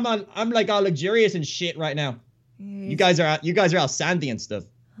 I'm like all luxurious and shit right now. You guys are all sandy and stuff.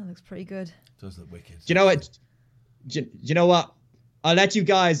 That looks pretty good. Does look wicked. Do you know what? I'll let you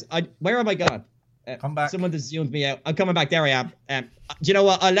guys. Where am I gone? Come back. Someone just zoomed me out. I'm coming back. There I am. Do you know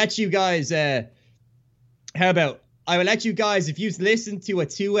what? I'll let you guys. How about I will let you guys, if you listen to a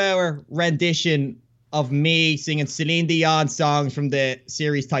 2-hour rendition of me singing Celine Dion songs from the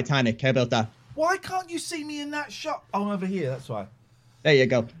series Titanic. How about that? Why can't you see me in that shot? Oh, I'm over here. That's why. There you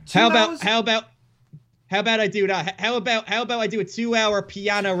go. 2 hours? How about I do that? How about I do a 2-hour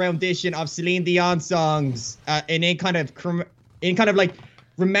piano rendition of Celine Dion songs in kind of like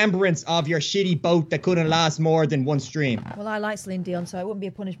remembrance of your shitty boat that couldn't last more than one stream. Well, I like Celine Dion, so it wouldn't be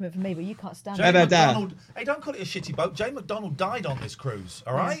a punishment for me, but you can't stand it. How about that? Hey, don't call it a shitty boat. Jane McDonald died on this cruise,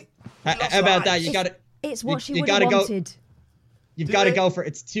 all right? How about that? You got to. It's what she would have wanted. You've got to go for it.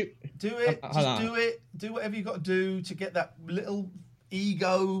 It's too. Do it. Just do it. Do whatever you got to do to get that little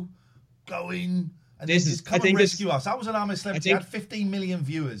ego going. And then just come and rescue us. I was an Army Celebrity. I had 15 million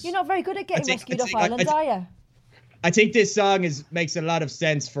viewers. You're not very good at getting rescued off islands, are you? I think this song makes a lot of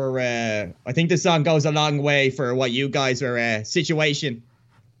sense for. I think this song goes a long way for what you guys are situation.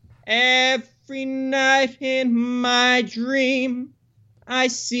 Every night in my dream, I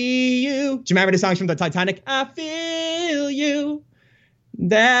see you. Do you remember the songs from the Titanic? I feel you.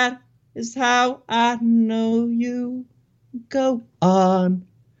 That is how I know you. Go on.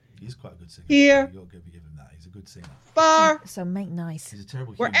 He's quite a good singer. Here. You've got to give him that. He's a good singer. Far. So make nice. He's a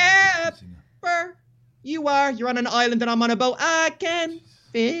terrible Wherever you are, you're on an island and I'm on a boat. I can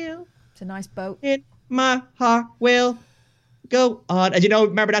feel. It's a nice boat. In my heart will go on. And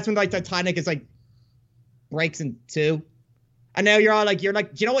remember that's when like Titanic is like breaks in two. And now you're like, do you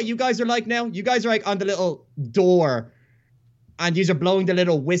know what you guys are like now? You guys are like on the little door and you are blowing the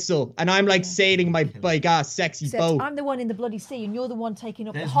little whistle. And I'm like sailing my sexy boat. I'm the one in the bloody sea and you're the one taking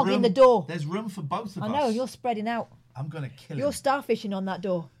up hogging the door. There's room for both of us. I know, you're spreading out. I'm going to kill him. You're starfishing on that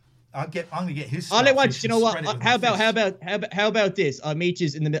door. I'm going to get his all I want, starfish you know and what? spread it with How my fist. about this? I'll meet you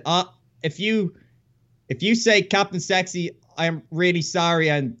in the middle. If you say Captain Sexy, I'm really sorry,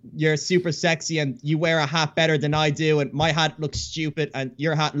 and you're super sexy, and you wear a hat better than I do, and my hat looks stupid, and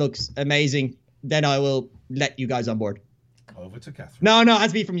your hat looks amazing, then I will let you guys on board. Over to Catherine. No, it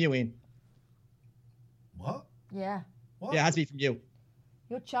has to be from you, Ian. What? Yeah. What? Yeah, it has to be from you.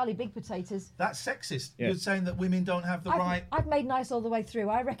 You're Charlie Big Potatoes. That's sexist. Yeah. You're saying that women don't have the right. I've made nice all the way through.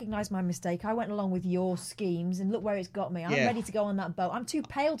 I recognise my mistake. I went along with your schemes, and look where it's got me. I'm ready to go on that boat. I'm too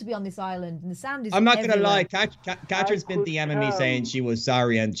pale to be on this island, and the sand is. I'm not going to everywhere. lie. Catherine's been DMing me saying she was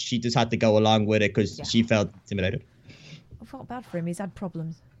sorry, and she just had to go along with it because she felt intimidated. I felt bad for him. He's had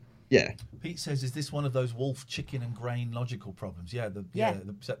problems. Yeah. Pete says, "Is this one of those wolf, chicken, and grain logical problems?" Yeah.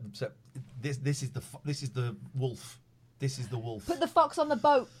 This is the wolf. This is the wolf. Put the fox on the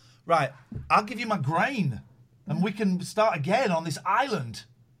boat. Right. I'll give you my grain, and we can start again on this island.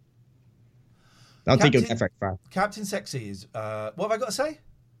 I don't think it'll get very far. Captain Sexy is. What have I got to say?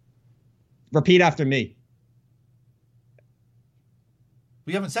 Repeat after me.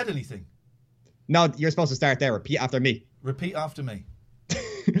 We haven't said anything. No, you're supposed to start there. Repeat after me. Repeat after me.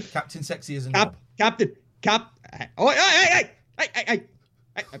 Captain Sexy is a knob. Oh, hey,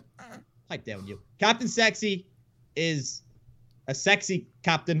 pipe down, you. Captain Sexy is a sexy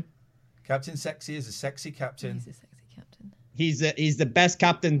captain. Captain Sexy is a sexy captain. He's a sexy captain. He's the best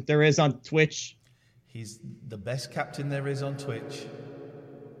captain there is on Twitch. He's the best captain there is on Twitch.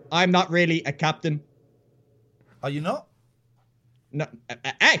 I'm not really a captain. Are you not? No.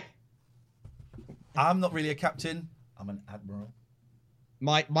 Hey! I'm not really a captain. I'm an admiral.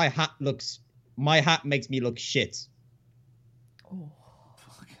 My hat makes me look shit. Oh,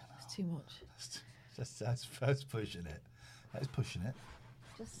 it's too much. That's pushing it. That's pushing it.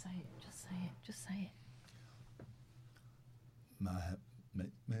 Just say it. Just say it. Just say it. My hat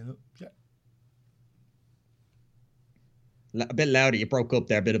makes me look shit. A bit louder. You broke up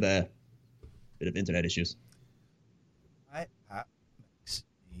there. A bit of internet issues. My hat makes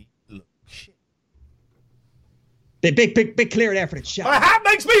me look shit. Big clear there for the chat. My hat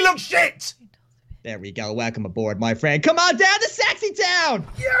makes me look shit. There we go. Welcome aboard, my friend. Come on down to Sexy Town.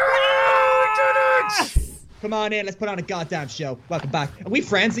 Yeah, we did it. Come on in. Let's put on a goddamn show. Welcome back. Are we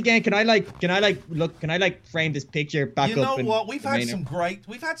friends again? Can I frame this picture back up? You know what? We've had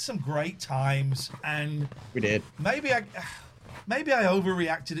some great times, and we did. Maybe I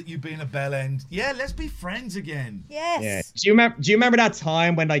overreacted at you being a bell end. Yeah, let's be friends again. Yes. Yeah. Do you remember that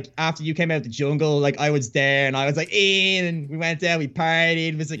time when, like, after you came out of the jungle, like, I was there and I was like, Ian, and we went there, we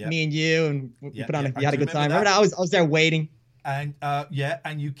partied, it was like me and you, and we had a good time. Remember that? I was there waiting. And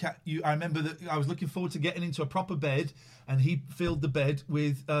and you I remember that I was looking forward to getting into a proper bed, and he filled the bed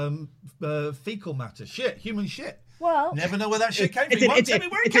with fecal matter, human shit. Well, never know where that shit came from. You won't tell me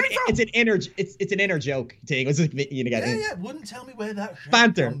where it came from. It's an inner joke thing. It's just, Yeah, wouldn't tell me where that shit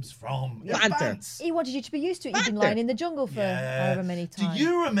Banter. comes from. Yeah, banter. He wanted you to be used to it. You've been lying in the jungle for however many times. Do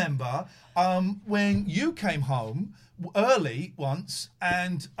you remember when you came home early once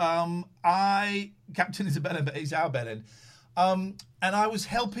and Captain Isabella, but he's our Belen, and I was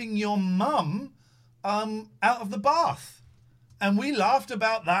helping your mum out of the bath. And we laughed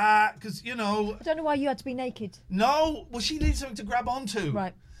about that because, I don't know why you had to be naked. No, well, she needed something to grab onto.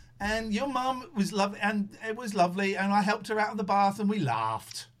 Right. And your mum was lovely, and it was lovely, and I helped her out of the bath, and we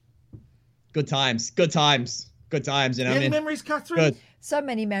laughed. Good times. Any memories, Catherine? Good. So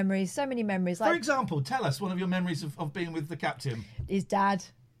many memories. For example, tell us one of your memories of being with the captain. His dad.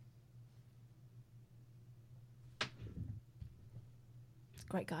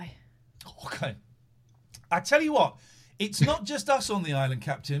 Great guy. Okay. I tell you what, it's not just us on the island,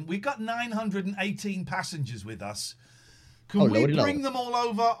 Captain. We've got 918 passengers with us. Can we bring them all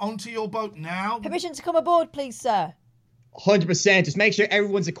over onto your boat now? Permission to come aboard, please, sir. 100%. Just make sure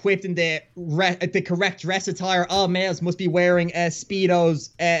everyone's equipped in the correct dress attire. All males must be wearing Speedos.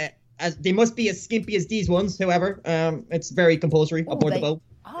 They must be as skimpy as these ones, however. It's very compulsory aboard the boat.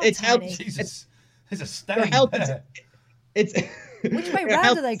 It's health. Jesus. There's a stain there. It's which way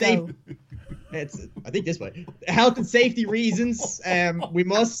round do they go? I think this way. Health and safety reasons. We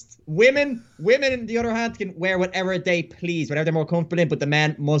must. Women, on the other hand, can wear whatever they please, whatever they're more comfortable in, but the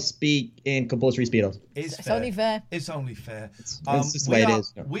man must be in compulsory Speedos. It's only fair. It's only fair. It's just the way it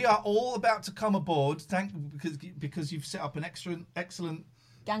is. We are all about to come aboard, because you've set up an excellent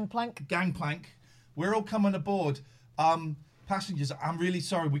gangplank. We're all coming aboard. Passengers, I'm really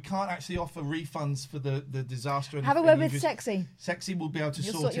sorry. We can't actually offer refunds for the disaster. Have a word with Sexy. Sexy will be able to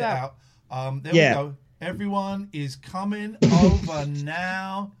sort it out. There we go. Everyone is coming over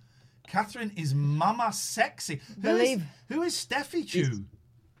now. Catherine is Mama Sexy. Who is Steffi Chu?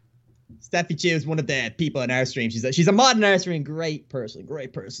 Steffi Chu is one of the people in our stream. She's a mod in our stream. Great person.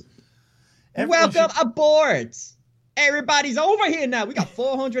 Welcome aboard. Everybody's over here now. We got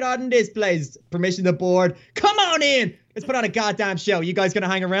 400 odd in this place. Permission to board. Come on in. Let's put on a goddamn show. You guys gonna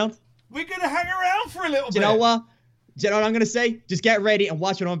hang around? We're gonna hang around for a little bit. You know what? Do you know what I'm going to say? Just get ready and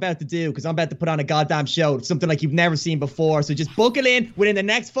watch what I'm about to do, because I'm about to put on a goddamn show. Something like you've never seen before. So just buckle in. Within the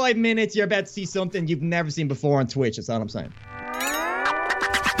next 5 minutes, you're about to see something you've never seen before on Twitch. That's all I'm saying.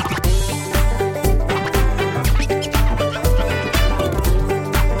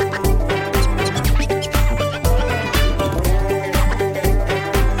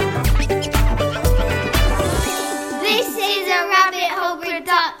 This is a Rabbit Hole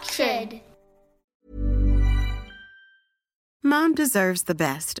production. Mom deserves the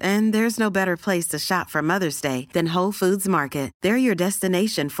best, and there's no better place to shop for Mother's Day than Whole Foods Market. They're your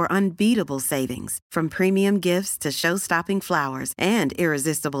destination for unbeatable savings, from premium gifts to show-stopping flowers and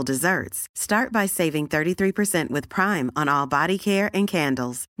irresistible desserts. Start by saving 33% with Prime on all body care and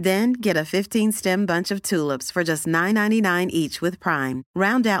candles. Then get a 15-stem bunch of tulips for just $9.99 each with Prime.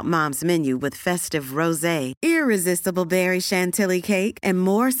 Round out Mom's menu with festive rosé, irresistible berry chantilly cake, and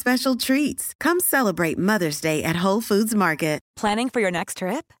more special treats. Come celebrate Mother's Day at Whole Foods Market. Planning for your next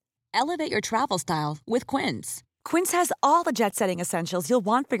trip? Elevate your travel style with Quince. Quince has all the jet-setting essentials you'll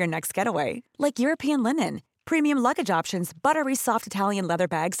want for your next getaway, like European linen, premium luggage options, buttery soft Italian leather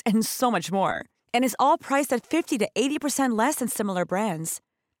bags, and so much more. And is all priced at 50 to 80% less than similar brands.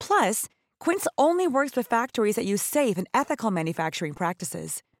 Plus, Quince only works with factories that use safe and ethical manufacturing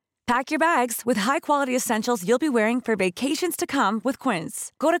practices. Pack your bags with high-quality essentials you'll be wearing for vacations to come with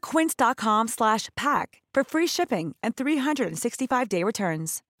Quince. Go to quince.com/pack for free shipping and 365-day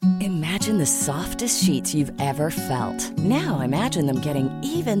returns. Imagine the softest sheets you've ever felt. Now imagine them getting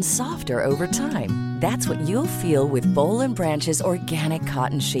even softer over time. That's what you'll feel with Boll & Branch's organic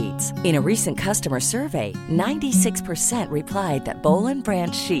cotton sheets. In a recent customer survey, 96% replied that Boll &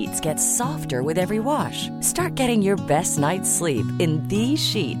 Branch sheets get softer with every wash. Start getting your best night's sleep in these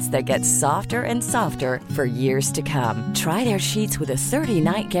sheets that get softer and softer for years to come. Try their sheets with a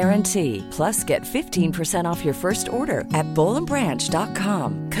 30-night guarantee. Plus, get 15% off your first order at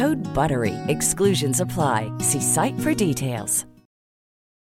bollandbranch.com. Code BUTTERY. Exclusions apply. See site for details.